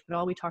business coach, but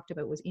all we talked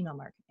about was email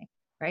marketing,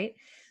 right?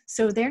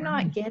 So they're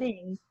not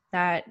getting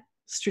that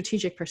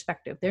strategic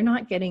perspective. They're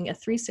not getting a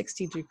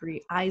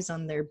 360-degree eyes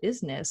on their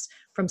business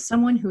from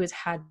someone who has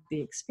had the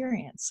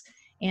experience.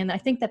 And I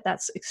think that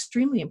that's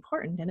extremely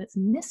important, and it's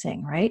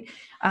missing, right?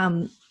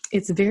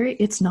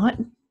 It's not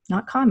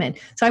common.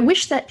 So I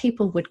wish that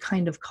people would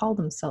kind of call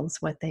themselves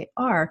what they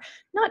are,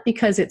 not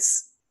because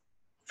it's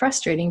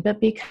frustrating, but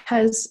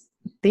because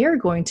they're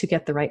going to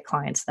get the right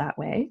clients that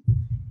way.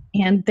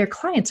 And their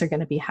clients are going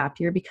to be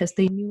happier because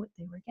they knew what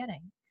they were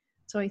getting.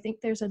 So I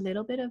think there's a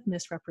little bit of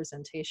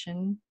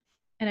misrepresentation,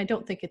 and I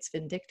don't think it's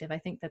vindictive. I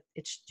think that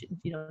it's,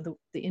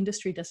 the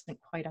industry doesn't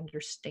quite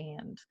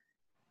understand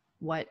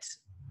what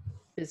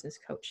business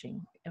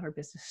coaching or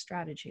business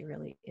strategy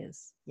really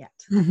is yet.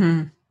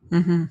 Mm-hmm.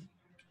 Mm-hmm.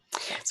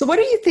 So what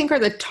do you think are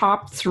the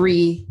top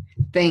 3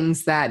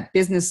 things that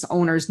business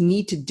owners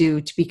need to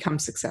do to become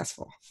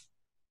successful?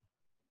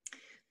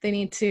 They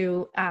need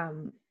to,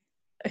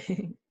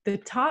 the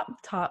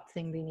top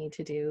thing they need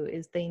to do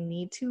is they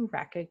need to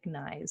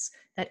recognize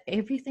that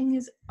everything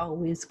is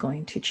always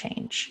going to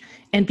change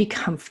and be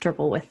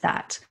comfortable with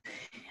that.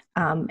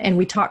 And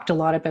we talked a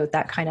lot about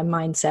that kind of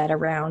mindset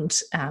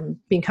around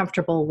being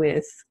comfortable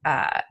with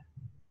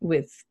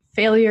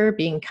failure,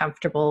 being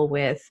comfortable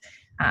with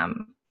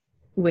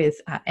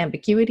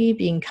ambiguity,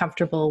 being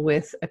comfortable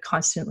with a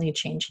constantly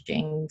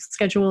changing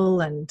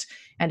schedule and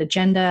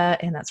agenda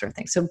and that sort of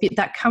thing. So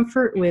that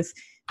comfort with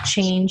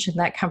change and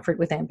that comfort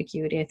with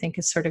ambiguity, I think,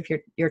 is sort of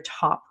your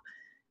top,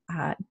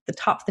 the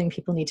top thing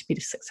people need to be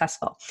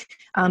successful.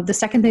 The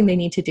second thing they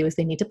need to do is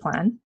they need to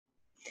plan.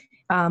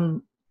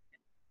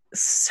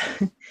 So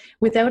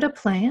without a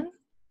plan,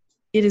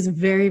 it is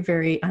very,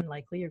 very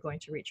unlikely you're going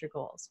to reach your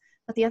goals.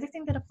 But the other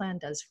thing that a plan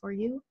does for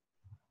you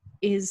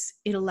is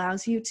it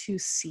allows you to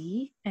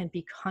see and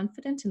be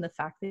confident in the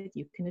fact that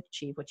you can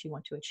achieve what you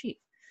want to achieve.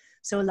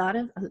 So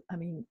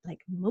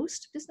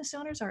most business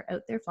owners are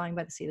out there flying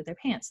by the seat of their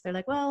pants. They're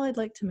like, well, I'd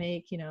like to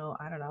make,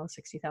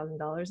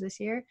 $60,000 this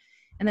year.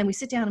 And then we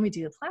sit down and we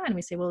do a plan and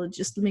we say, well,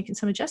 just making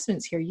some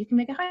adjustments here, you can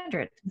make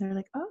 100. And they're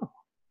like, oh,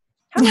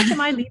 how much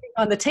am I leaving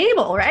on the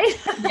table, right?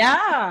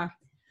 Yeah.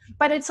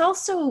 But it's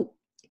also,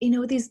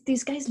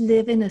 these guys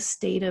live in a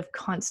state of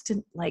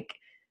constant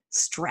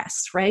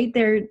stress, right?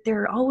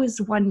 They're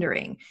always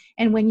wondering.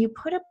 And when you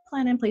put a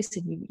plan in place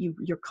and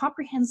you're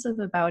comprehensive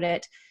about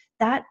it,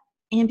 that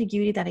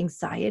ambiguity, that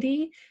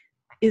anxiety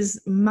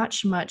is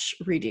much, much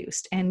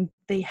reduced. And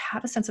they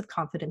have a sense of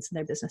confidence in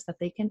their business that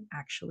they can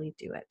actually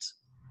do it.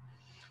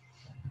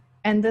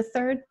 And the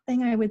third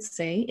thing I would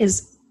say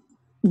is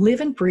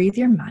live and breathe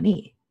your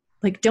money.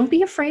 Don't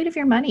be afraid of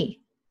your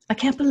money. I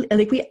can't believe,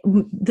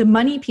 the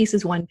money piece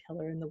is one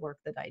pillar in the work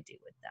that I do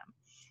with them.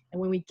 And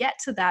when we get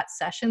to that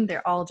session,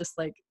 they're all just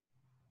like,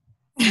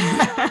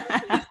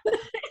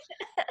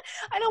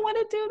 I don't want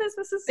to do this.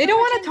 This is they don't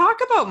want to talk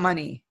about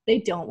money. They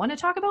don't want to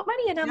talk about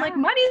money. And I'm like,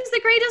 money is the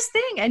greatest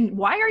thing. And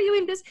why are you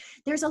in business?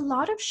 There's a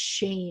lot of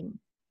shame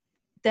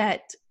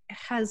that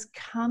has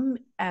come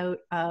out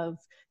of,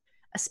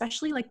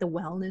 especially the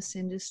wellness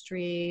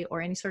industry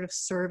or any sort of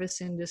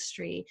service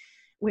industry,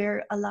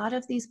 where a lot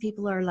of these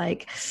people are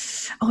like,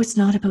 oh, it's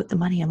not about the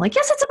money. I'm like,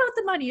 yes, it's about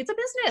the money. It's a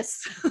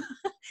business.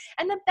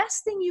 And the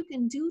best thing you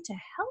can do to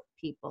help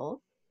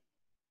people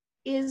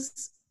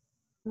is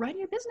run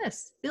your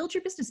business, build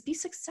your business, be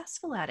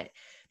successful at it.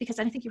 Because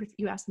I think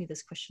you asked me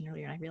this question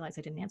earlier and I realized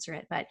I didn't answer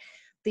it, but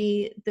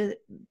the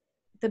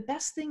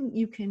best thing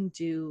you can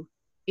do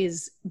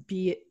is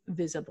be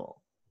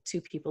visible to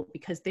people,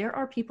 because there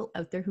are people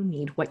out there who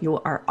need what you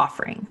are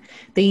offering.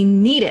 They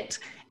need it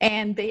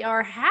and they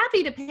are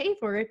happy to pay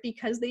for it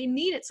because they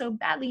need it so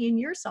badly and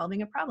you're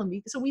solving a problem.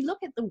 So we look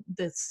at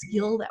the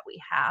skill that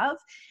we have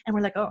and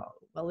we're like, oh,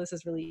 well, this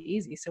is really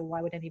easy. So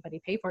why would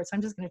anybody pay for it? So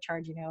I'm just going to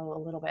charge, a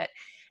little bit.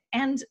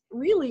 And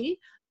really,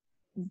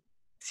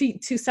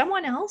 to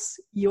someone else,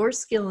 your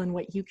skill and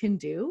what you can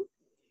do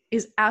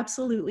is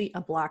absolutely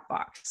a black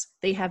box.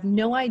 They have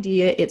no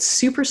idea. It's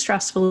super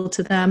stressful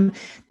to them.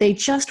 They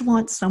just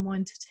want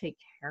someone to take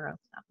care of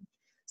them.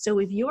 So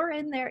if you're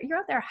in there, you're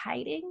out there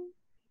hiding,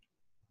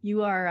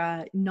 you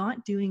are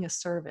not doing a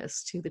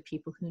service to the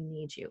people who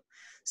need you.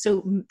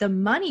 So the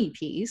money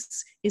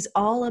piece is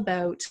all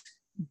about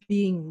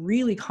being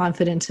really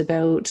confident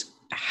about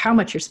how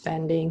much you're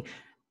spending,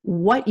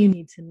 what you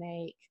need to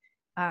make,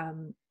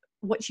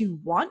 what you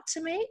want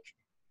to make,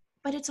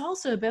 but it's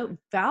also about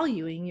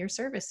valuing your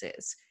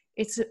services.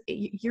 It's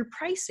your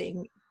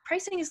pricing.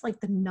 Pricing is like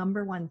the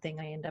number one thing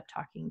I end up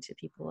talking to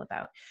people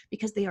about,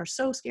 because they are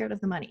so scared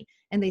of the money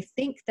and they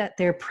think that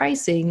their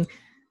pricing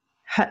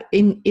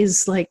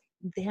is like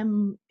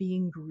them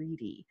being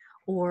greedy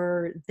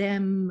or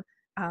them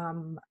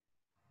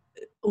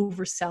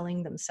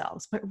overselling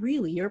themselves. But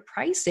really, your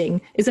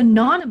pricing is a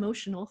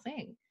non-emotional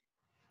thing.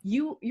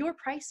 Your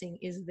pricing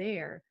is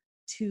there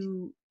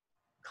to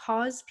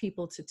cause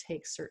people to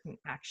take certain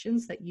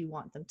actions that you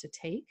want them to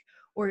take,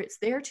 or it's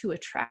there to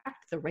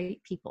attract the right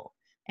people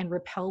and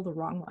repel the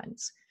wrong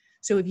ones.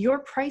 So if you're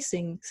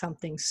pricing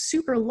something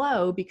super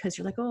low because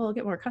you're like, oh, I'll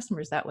get more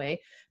customers that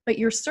way, but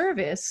your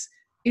service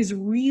is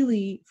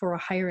really for a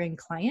higher-end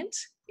client,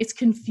 it's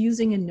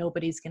confusing and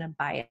nobody's going to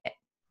buy it,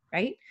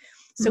 right?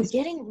 So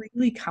getting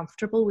really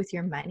comfortable with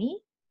your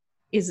money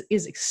is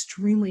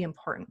extremely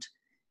important.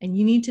 And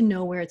you need to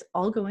know where it's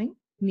all going.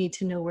 You need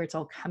to know where it's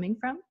all coming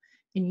from.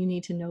 And you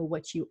need to know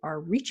what you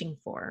are reaching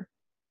for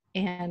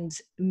and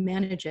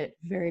manage it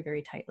very,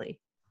 very tightly.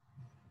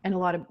 And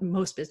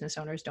most business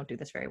owners don't do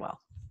this very well.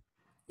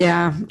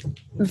 Yeah.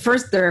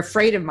 First, they're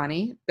afraid of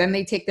money. Then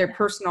they take their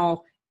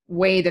personal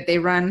way that they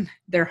run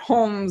their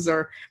homes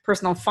or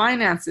personal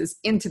finances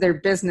into their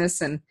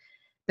business, and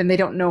then they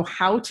don't know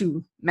how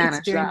to manage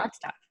it's very that.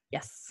 Mixed up.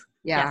 Yes.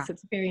 Yeah. Yes,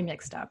 it's very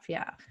mixed up.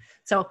 Yeah.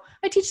 So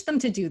I teach them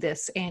to do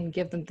this and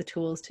give them the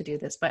tools to do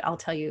this. But I'll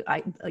tell you,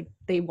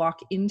 they walk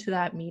into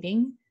that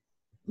meeting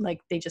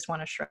like they just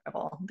want to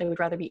shrivel. They would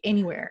rather be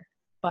anywhere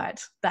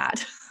but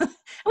that. And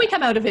we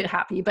come out of it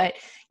happy. But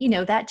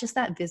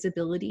that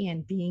visibility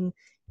and being,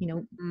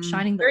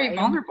 shining the light. Very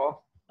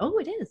vulnerable. Oh,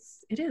 it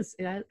is. It is.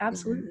 It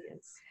absolutely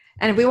is.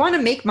 And if we want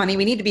to make money,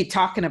 we need to be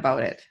talking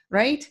about it,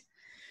 right?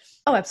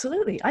 Oh,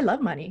 absolutely. I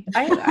love money.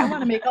 I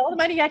want to make all the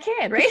money I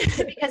can, right?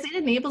 Because it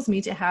enables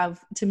me to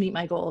meet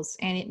my goals,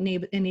 and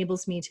it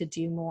enables me to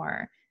do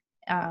more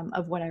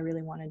of what I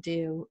really want to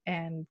do.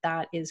 And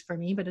that is for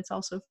me, but it's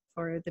also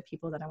for the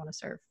people that I want to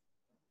serve.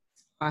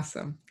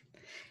 Awesome.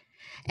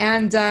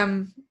 And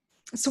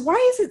so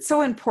why is it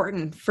so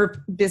important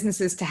for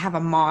businesses to have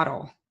a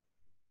model?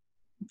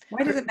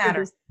 Why does it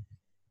matter?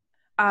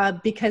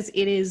 Because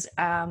it is,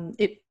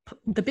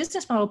 the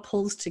business model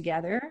pulls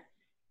together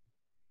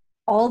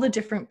all the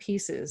different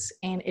pieces,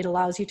 and it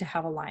allows you to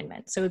have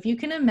alignment. So if you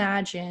can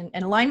imagine,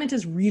 and alignment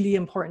is really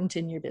important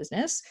in your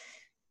business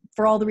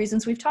for all the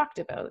reasons we've talked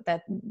about,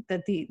 that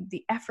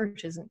the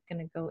effort isn't going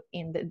to go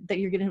in, that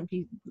you're going to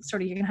be you're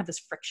going to have this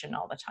friction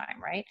all the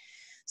time, right?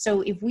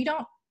 So if we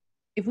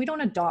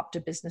don't adopt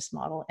a business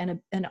model,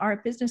 and our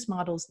business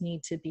models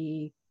need to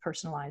be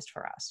personalized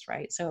for us,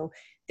 right? So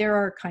there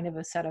are kind of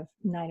a set of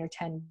 9 or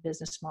 10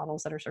 business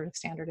models that are sort of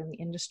standard in the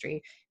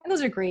industry. And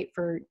those are great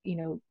for,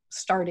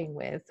 starting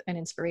with an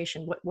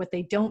inspiration. What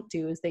they don't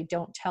do is they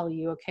don't tell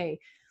you, okay,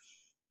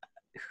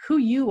 who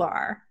you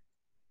are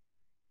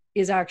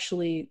is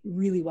actually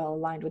really well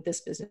aligned with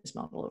this business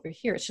model over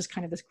here. It's just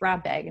kind of this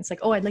grab bag. It's like,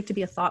 oh, I'd like to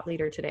be a thought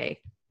leader today.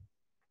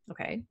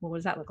 Okay, well, what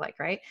does that look like,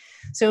 right?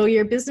 So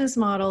your business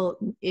model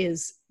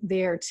is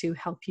there to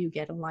help you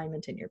get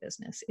alignment in your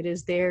business. It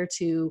is there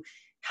to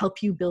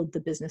help you build the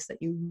business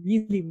that you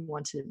really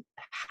want to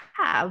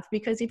have,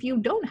 because if you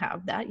don't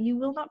have that, you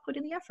will not put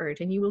in the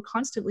effort and you will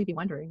constantly be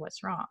wondering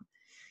what's wrong.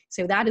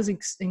 So that is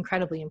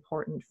incredibly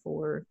important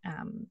for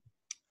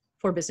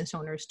business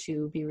owners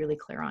to be really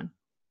clear on.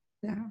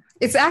 Yeah,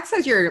 it acts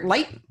as your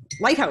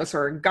lighthouse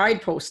or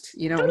guidepost,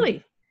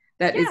 Totally.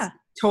 That is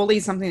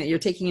totally something that you're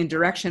taking in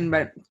direction,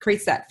 but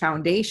creates that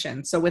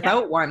foundation. So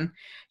without one,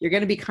 you're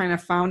going to be kind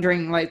of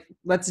floundering, like,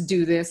 let's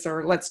do this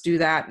or let's do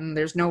that. And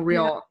there's no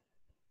real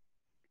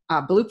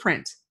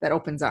blueprint that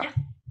opens up. Yeah,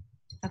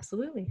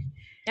 absolutely.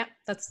 Yeah.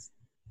 That's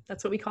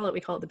what we call it.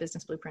 We call it the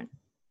business blueprint.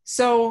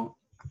 So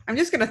I'm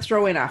just going to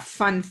throw in a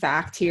fun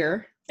fact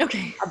here.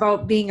 Okay.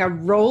 About being a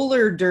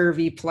roller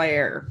derby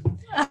player.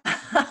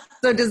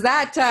 So does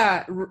that,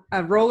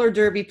 a roller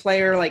derby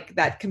player, like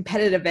that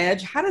competitive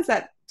edge, how does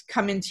that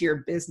come into your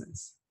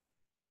business?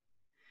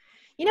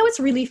 It's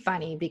really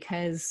funny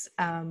because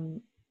I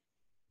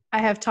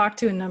have talked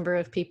to a number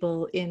of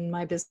people in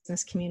my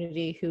business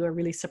community who are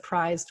really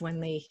surprised when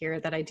they hear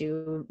that I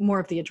do more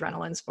of the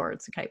adrenaline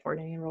sports,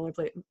 kiteboarding and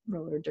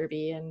roller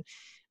derby and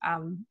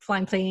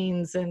flying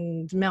planes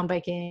and mountain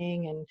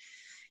biking, and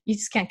you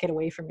just can't get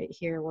away from it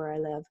here where I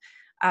live.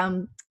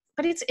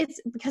 But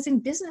it's because in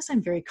business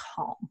I'm very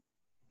calm.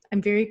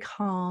 I'm very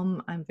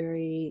calm. I'm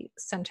very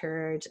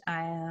centered.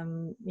 I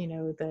am,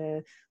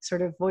 the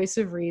sort of voice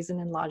of reason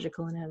and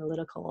logical and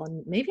analytical.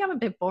 And maybe I'm a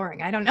bit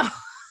boring. I don't know.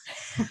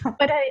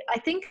 But I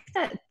think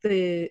that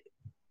the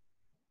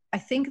I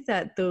think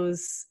that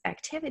those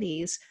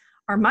activities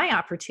are my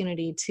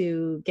opportunity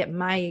to get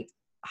my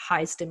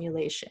high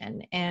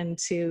stimulation and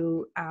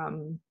to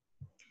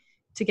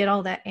get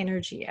all that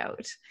energy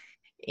out.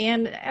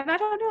 And I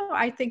don't know,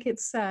 I think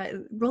it's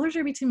roller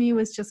derby to me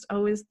was just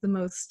always the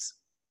most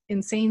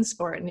insane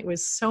sport, and it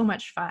was so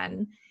much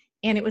fun.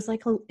 And it was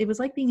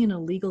like being in a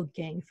legal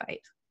gang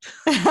fight.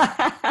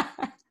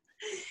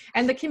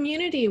 And the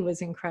community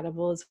was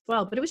incredible as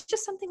well, but it was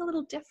just something a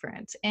little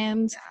different.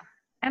 And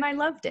I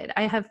loved it.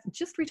 I have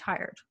just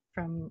retired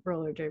from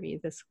roller derby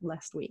this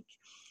last week.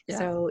 Yeah.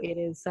 So it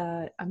is,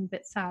 I'm a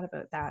bit sad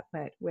about that,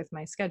 but with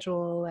my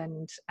schedule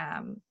and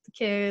the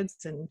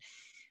kids, and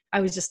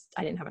I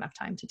didn't have enough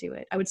time to do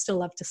it. I would still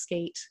love to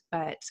skate,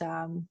 but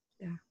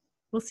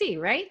we'll see,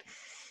 right?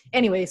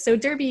 Anyway, so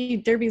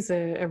Derby's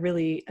a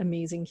really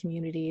amazing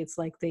community. It's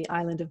like the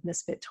island of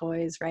misfit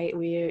toys, right?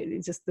 We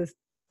just this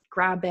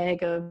grab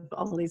bag of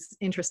all these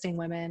interesting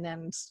women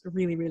and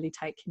really, really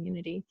tight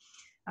community.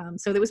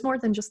 So there was more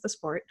than just the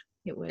sport.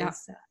 It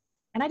was,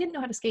 and I didn't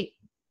know how to skate.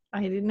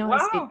 I didn't know how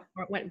to skate.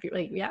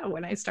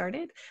 When I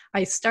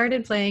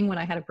started playing when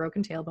I had a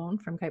broken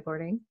tailbone from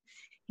kiteboarding.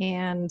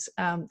 And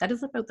that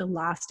is about the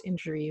last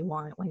injury you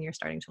want when you're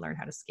starting to learn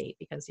how to skate,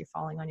 because you're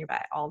falling on your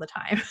butt all the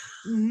time.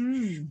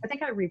 I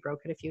think I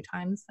re-broke it a few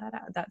times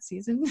that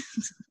season.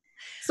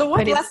 So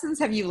what lessons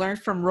have you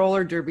learned from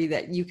roller derby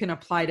that you can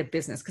apply to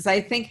business? Because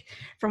I think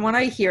from what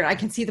I hear, I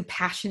can see the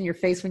passion in your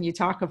face when you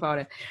talk about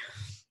it.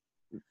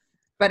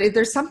 But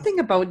there's something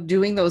about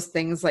doing those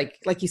things,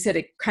 like you said,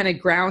 it kind of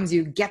grounds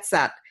you, gets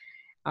that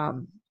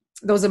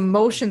those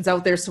emotions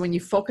out there. So when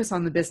you focus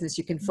on the business,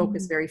 you can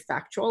focus very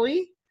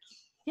factually.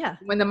 Yeah.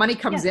 When the money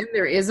comes in,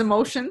 there is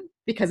emotion,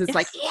 because it's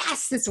like,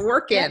 yes, it's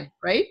working,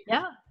 right?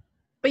 Yeah.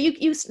 But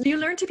you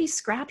learn to be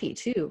scrappy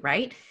too,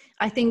 right?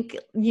 I think,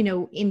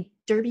 in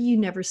derby, you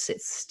never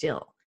sit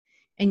still,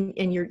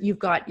 and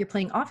you're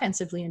playing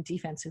offensively and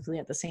defensively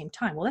at the same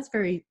time. Well, that's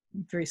very,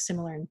 very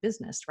similar in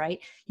business, right?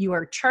 You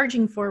are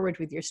charging forward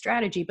with your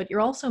strategy, but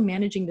you're also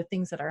managing the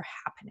things that are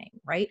happening,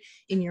 right,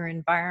 in your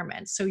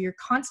environment. So you're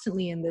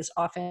constantly in this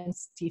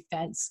offense,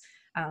 defense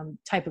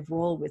type of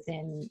role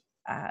within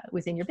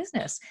your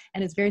business.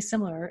 And it's very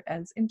similar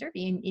as in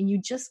derby, and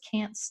you just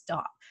can't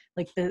stop.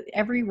 Like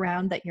every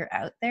round that you're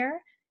out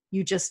there,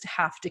 you just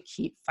have to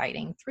keep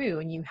fighting through,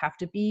 and you have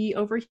to be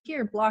over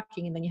here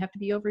blocking, and then you have to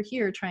be over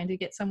here trying to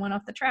get someone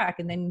off the track.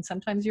 And then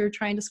sometimes you're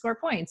trying to score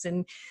points.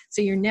 And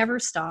so you're never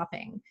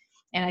stopping.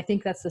 And I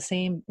think that's the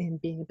same in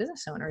being a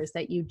business owner, is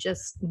that you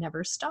just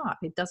never stop.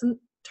 It doesn't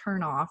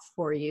turn off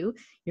for you.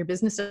 Your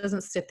business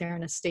doesn't sit there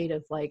in a state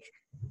of like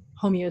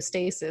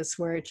homeostasis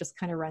where it just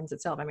kind of runs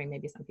itself. I mean,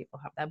 maybe some people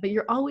have that, but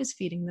you're always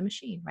feeding the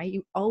machine, right?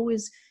 You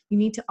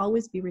need to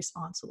always be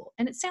responsible.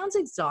 And it sounds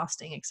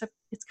exhausting, except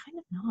it's kind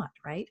of not,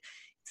 right?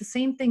 It's the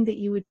same thing that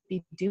you would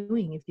be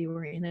doing if you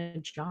were in a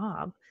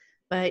job,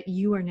 but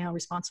you are now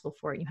responsible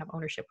for it. You have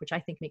ownership, which I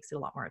think makes it a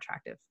lot more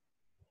attractive.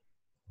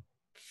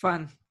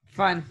 Fun.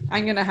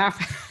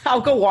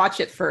 I'll go watch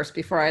it first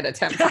before I'd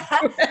attempt it.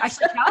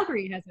 Actually,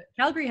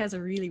 Calgary has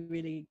a really,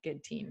 really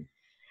good team.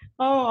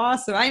 Oh,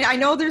 awesome. I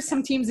know there's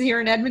some teams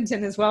here in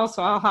Edmonton as well,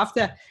 so I'll have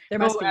to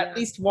at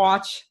least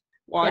watch.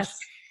 Yes.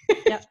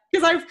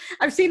 Because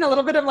I've seen a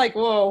little bit of like,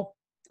 whoa,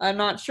 I'm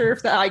not sure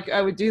if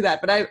I would do that,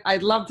 but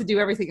I'd love to do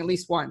everything at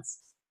least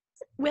once.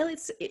 Well,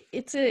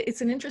 it's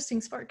an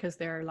interesting sport because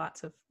there are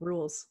lots of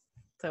rules.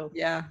 So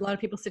a lot of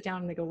people sit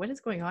down and they go, what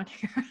is going on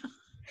here?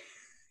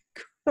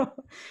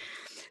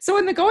 So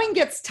when the going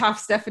gets tough,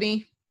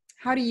 Stephanie,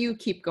 how do you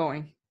keep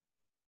going?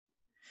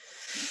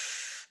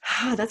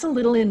 That's a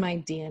little in my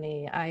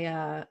DNA.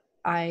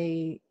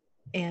 I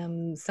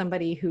am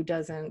somebody who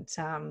doesn't,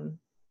 and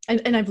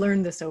I've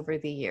learned this over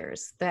the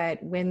years,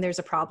 that when there's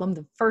a problem,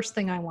 the first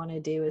thing I want to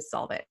do is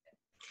solve it.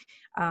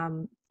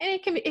 And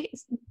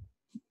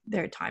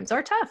times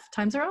are tough.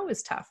 Times are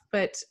always tough.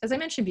 But as I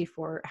mentioned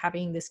before,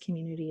 having this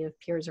community of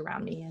peers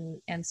around me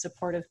and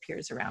supportive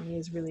peers around me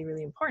is really,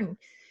 really important.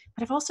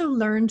 But I've also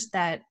learned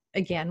that,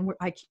 again,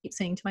 I keep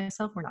saying to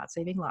myself, we're not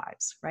saving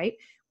lives, right?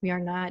 We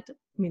are not, I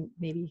mean,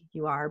 maybe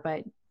you are,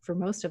 but for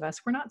most of us,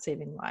 we're not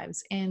saving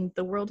lives. And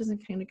the world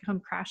isn't going to come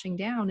crashing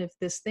down if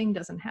this thing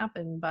doesn't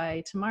happen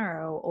by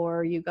tomorrow,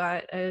 or you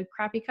got a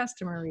crappy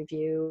customer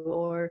review,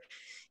 or,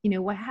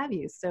 what have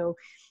you. So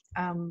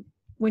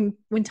when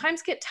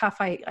times get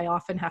tough, I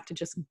often have to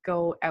just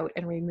go out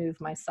and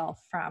remove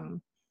myself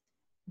from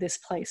this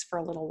place for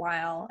a little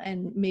while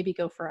and maybe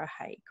go for a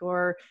hike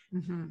or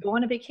go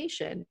on a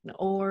vacation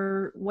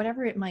or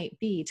whatever it might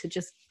be, to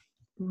just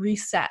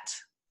reset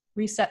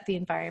the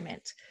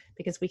environment,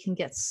 because we can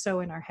get so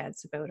in our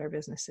heads about our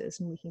businesses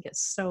and we can get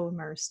so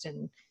immersed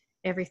in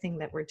everything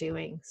that we're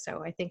doing.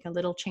 So I think a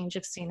little change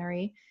of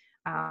scenery,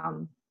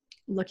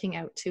 looking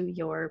out to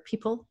your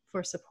people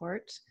for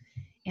support,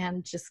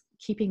 and just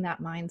keeping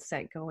that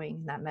mindset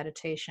going, that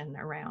meditation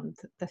around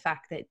the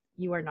fact that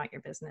you are not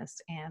your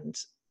business and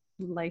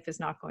life is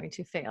not going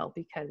to fail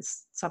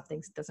because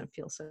something doesn't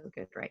feel so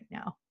good right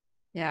now.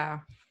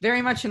 Yeah,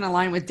 very much in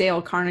line with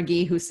Dale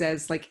Carnegie, who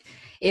says, like,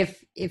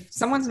 if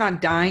someone's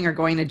not dying or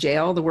going to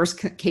jail, the worst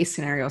case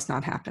scenario is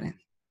not happening.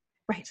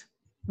 Right.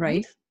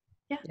 Right.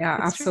 Yeah. Yeah,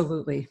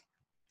 absolutely. True.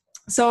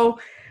 So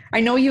I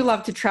know you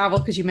love to travel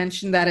because you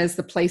mentioned that as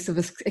the place of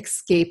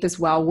escape as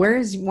well. Where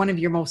is one of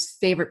your most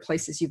favorite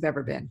places you've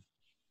ever been?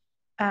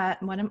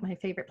 One of my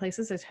favorite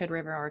places is Hood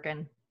River,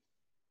 Oregon.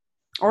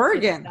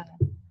 Oregon.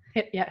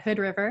 Hood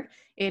River.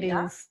 It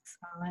is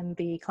on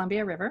the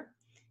Columbia River,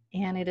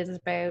 and it is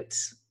about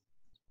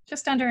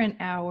just under an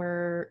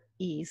hour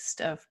east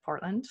of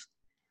Portland.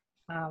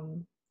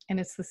 And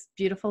it's this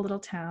beautiful little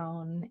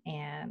town,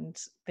 and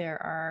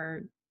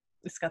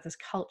it's got this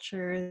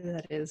culture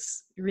that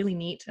is really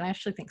neat. And I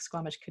actually think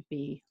Squamish could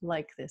be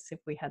like this if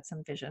we had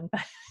some vision.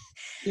 But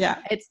yeah,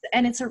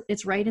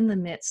 it's right in the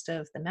midst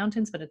of the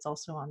mountains, but it's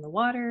also on the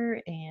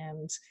water,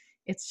 and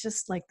it's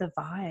just like the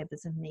vibe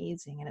is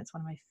amazing. And it's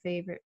one of my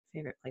favorite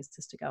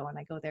places to go. And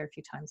I go there a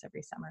few times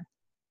every summer.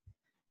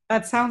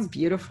 That sounds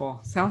beautiful.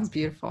 Sounds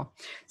beautiful.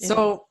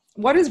 So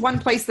what is one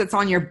place that's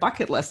on your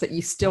bucket list that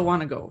you still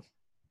want to go?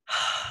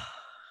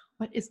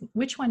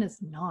 Which one is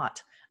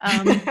not?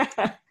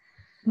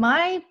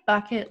 My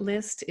bucket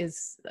list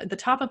is, the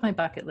top of my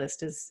bucket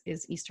list is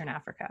Eastern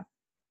Africa.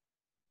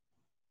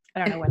 I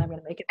don't know when I'm going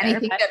to make it there.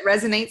 Anything that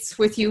resonates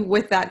with you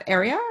with that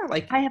area?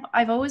 Like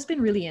I've always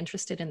been really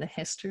interested in the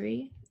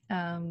history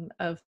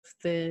of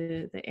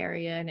the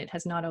area, and it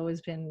has not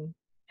always been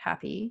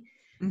happy.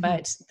 Mm-hmm.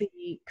 But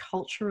the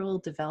cultural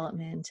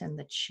development and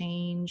the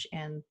change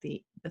and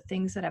the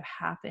things that have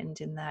happened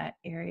in that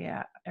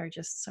area are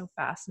just so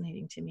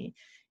fascinating to me.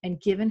 And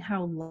given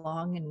how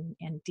long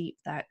and deep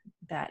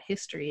that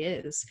history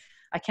is,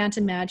 I can't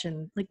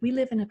imagine, like, we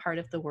live in a part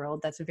of the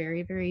world that's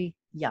very, very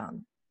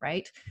young,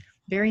 right?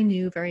 Very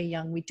new, very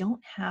young. We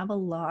don't have a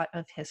lot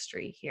of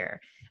history here,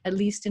 at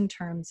least in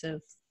terms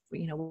of,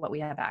 what we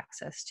have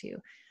access to.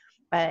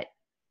 But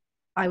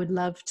I would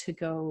love to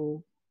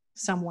go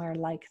somewhere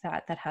like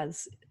that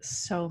has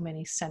so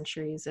many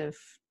centuries of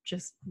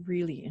just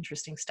really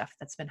interesting stuff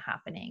that's been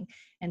happening,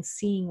 and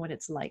seeing what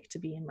it's like to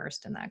be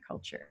immersed in that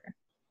culture.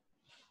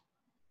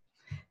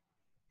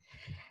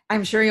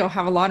 I'm sure you'll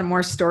have a lot of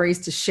more stories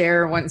to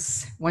share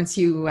once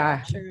you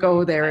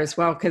go there as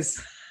well,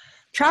 because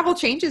travel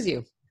changes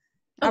you.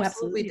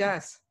 Absolutely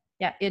does.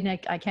 Yeah,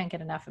 I can't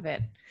get enough of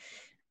it.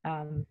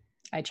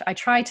 I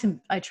try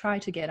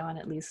to get on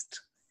at least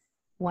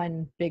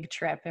one big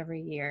trip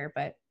every year,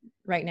 but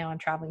right now I'm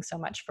traveling so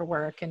much for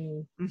work,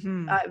 and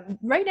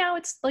right now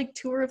it's like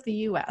tour of the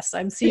US.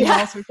 I'm seeing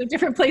all sorts of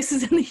different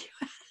places in the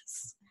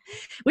US,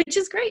 which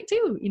is great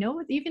too.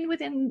 Even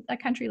within a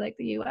country like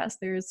the US,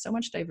 there's so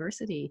much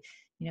diversity,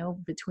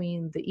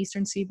 between the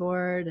Eastern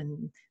Seaboard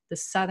and the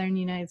Southern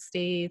United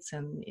States,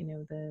 and,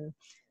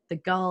 the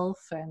Gulf,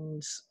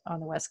 and on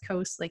the West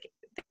Coast. Like,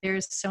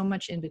 there's so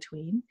much in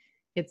between.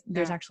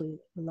 There's actually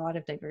a lot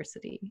of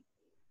diversity.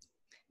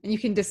 And you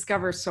can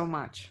discover so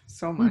much.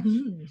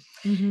 Mm-hmm.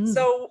 Mm-hmm.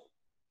 So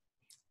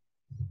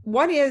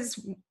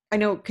I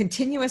know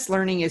continuous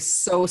learning is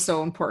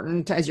so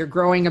important as you're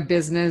growing a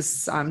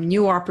business.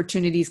 New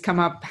opportunities come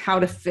up, how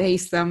to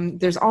face them.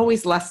 There's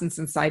always lessons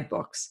inside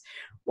books.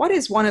 What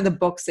is one of the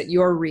books that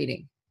you're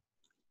reading?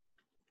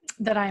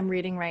 That I'm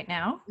reading right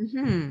now?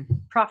 Mm-hmm.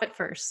 Profit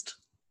First.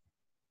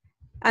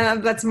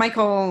 That's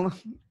Michael.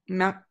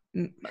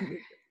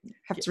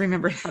 Have to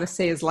remember how to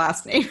say his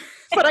last name,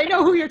 but I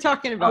know who you're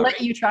talking about. I'll let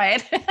you try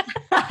it.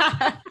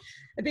 I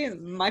think it's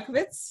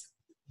Mikovits.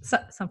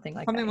 Something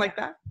like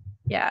that.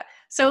 Yeah.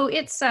 So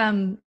it's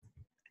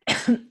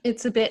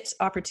it's a bit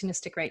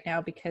opportunistic right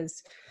now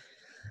because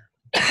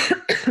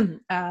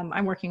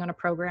I'm working on a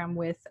program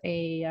with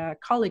a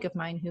colleague of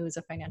mine who is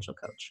a financial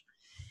coach,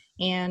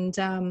 and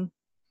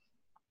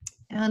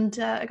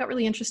I got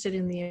really interested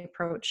in the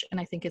approach,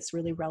 and I think it's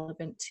really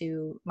relevant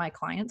to my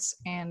clients.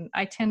 And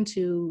I tend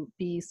to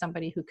be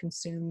somebody who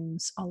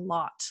consumes a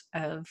lot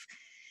of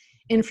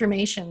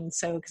information.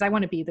 So, because I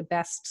want to be the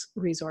best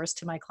resource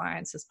to my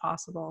clients as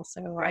possible.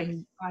 So right.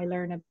 I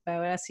learn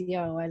about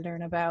SEO, I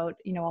learn about,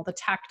 all the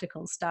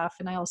tactical stuff,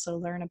 and I also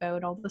learn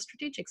about all the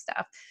strategic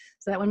stuff,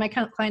 so that when my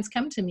clients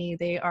come to me,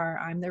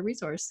 I'm their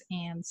resource.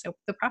 And so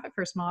the Profit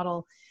First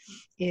model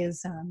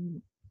is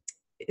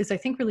I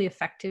think really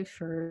effective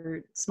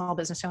for small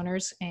business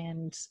owners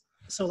and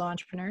solo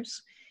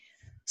entrepreneurs.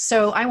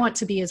 So I want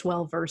to be as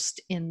well versed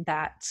in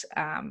that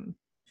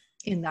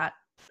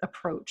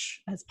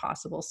approach as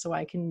possible, so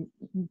I can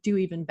do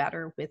even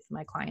better with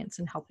my clients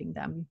and helping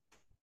them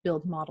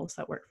build models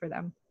that work for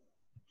them.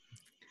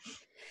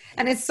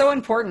 And it's so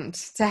important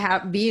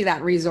to be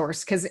that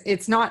resource, because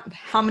it's not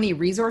how many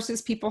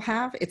resources people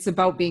have, it's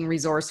about being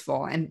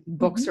resourceful, and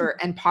books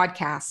and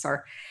podcasts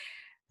are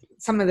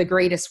some of the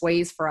greatest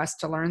ways for us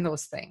to learn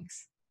those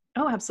things.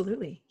 Oh,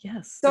 absolutely.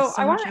 Yes. So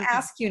I want to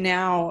ask you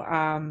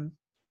now,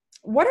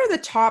 what are the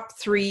top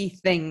 3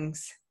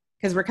 things,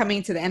 because we're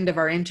coming to the end of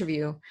our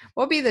interview,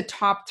 what would be the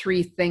top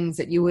 3 things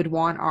that you would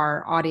want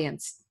our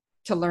audience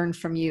to learn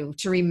from you,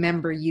 to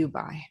remember you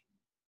by?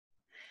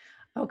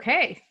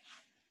 Okay.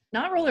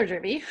 Not roller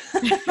derby.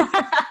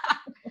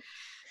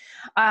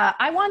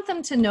 I want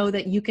them to know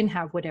that you can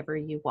have whatever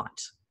you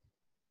want,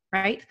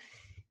 right?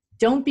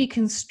 Don't be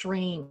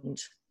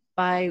constrained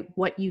by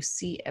what you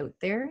see out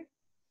there.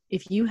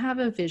 If you have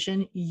a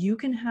vision, you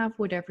can have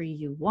whatever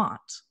you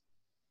want.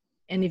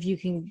 And if you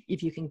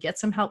can get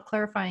some help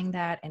clarifying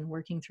that and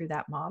working through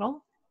that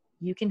model,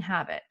 you can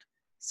have it.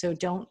 So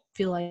don't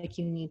feel like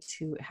you need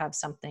to have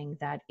something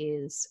that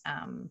is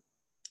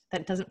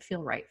that doesn't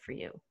feel right for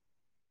you,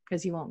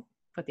 because you won't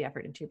put the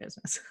effort into your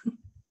business.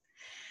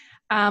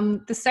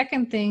 The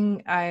second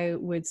thing I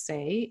would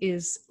say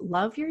is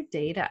love your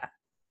data.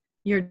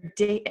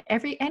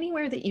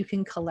 Anywhere that you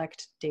can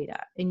collect data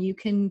and you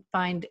can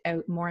find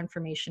out more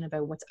information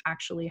about what's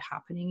actually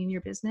happening in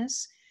your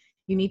business,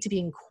 you need to be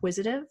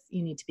inquisitive,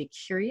 you need to be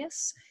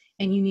curious,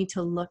 and you need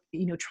to look,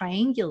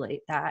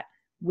 triangulate that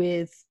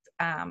with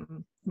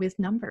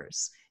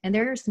numbers. And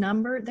there are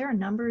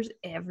numbers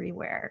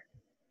everywhere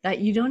that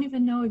you don't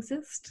even know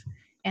exist.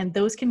 And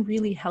those can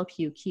really help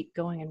you keep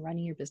going and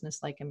running your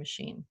business like a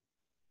machine.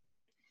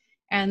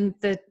 And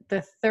the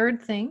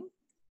third thing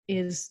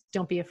is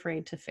don't be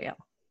afraid to fail.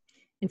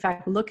 In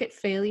fact, look at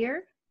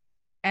failure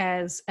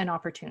as an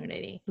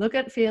opportunity. Look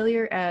at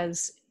failure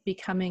as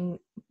becoming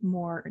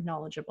more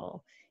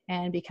knowledgeable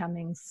and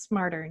becoming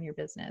smarter in your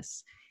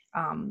business,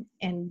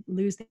 and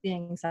lose the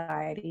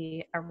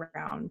anxiety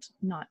around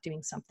not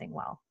doing something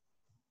well.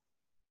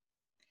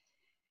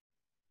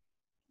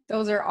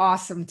 Those are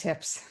awesome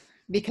tips,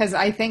 because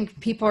I think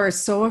people are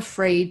so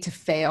afraid to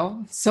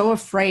fail, so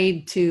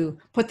afraid to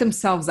put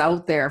themselves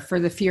out there for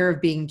the fear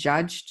of being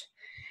judged.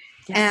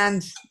 Yes.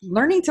 And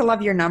learning to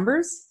love your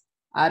numbers.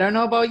 I don't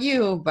know about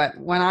you, but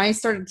when I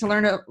started to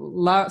learn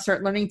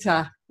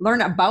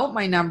about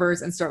my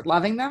numbers and start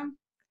loving them,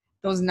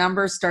 those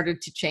numbers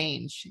started to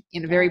change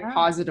in a very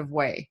positive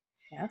way.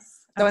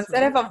 Yes. So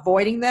instead of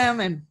avoiding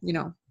them and,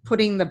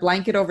 putting the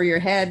blanket over your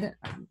head,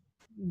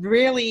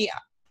 really,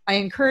 I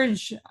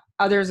encourage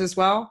others as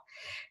well.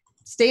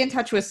 Stay in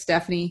touch with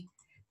Stephanie.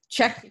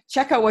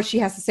 Check out what she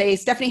has to say.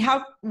 Stephanie,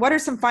 what are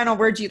some final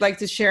words you'd like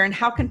to share, and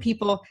how can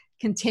people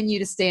continue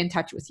to stay in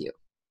touch with you?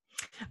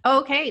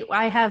 Okay,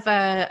 I have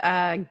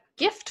a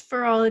gift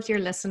for all of your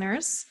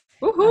listeners.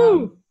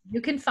 Woohoo!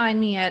 You can find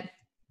me at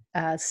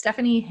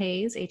Stephanie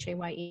Hayes,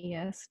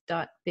 HAYES.biz,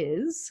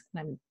 and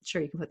I'm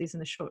sure you can put these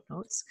in the show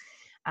notes,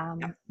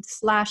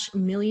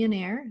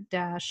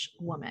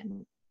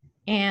 /millionaire-woman.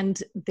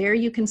 And there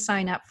you can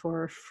sign up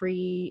for a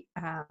free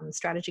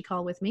strategy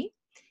call with me,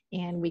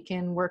 and we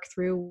can work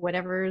through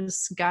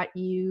whatever's got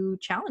you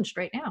challenged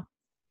right now.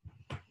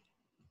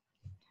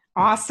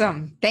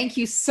 Awesome. Thank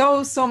you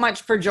so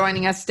much for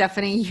joining us,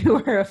 Stephanie. You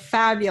are a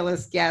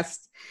fabulous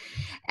guest.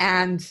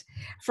 And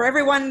for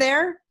everyone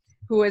there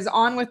who is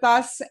on with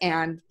us,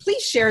 and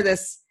please share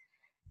this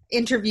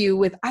interview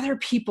with other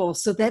people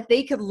so that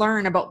they could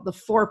learn about the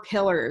 4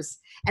 pillars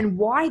and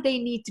why they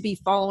need to be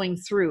following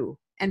through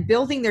and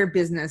building their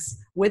business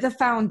with a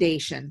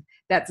foundation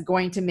that's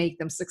going to make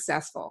them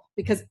successful.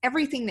 Because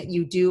everything that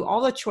you do,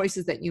 all the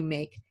choices that you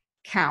make,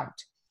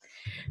 count.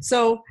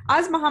 So,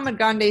 as Muhammad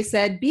Gandhi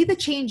said, be the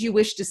change you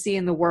wish to see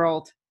in the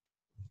world.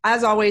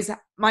 As always,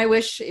 my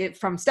wish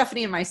from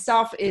Stephanie and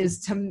myself is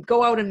to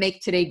go out and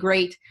make today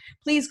great.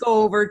 Please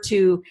go over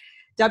to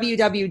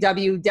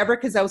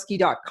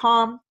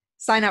www.deborahkozowski.com.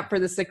 Sign up for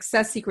the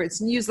Success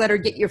Secrets newsletter.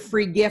 Get your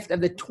free gift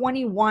of the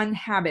 21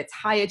 Habits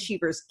High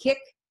Achievers Kick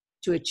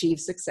to Achieve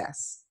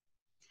Success.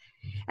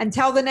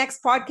 Until the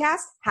next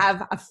podcast,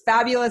 have a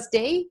fabulous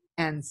day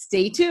and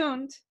stay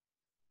tuned.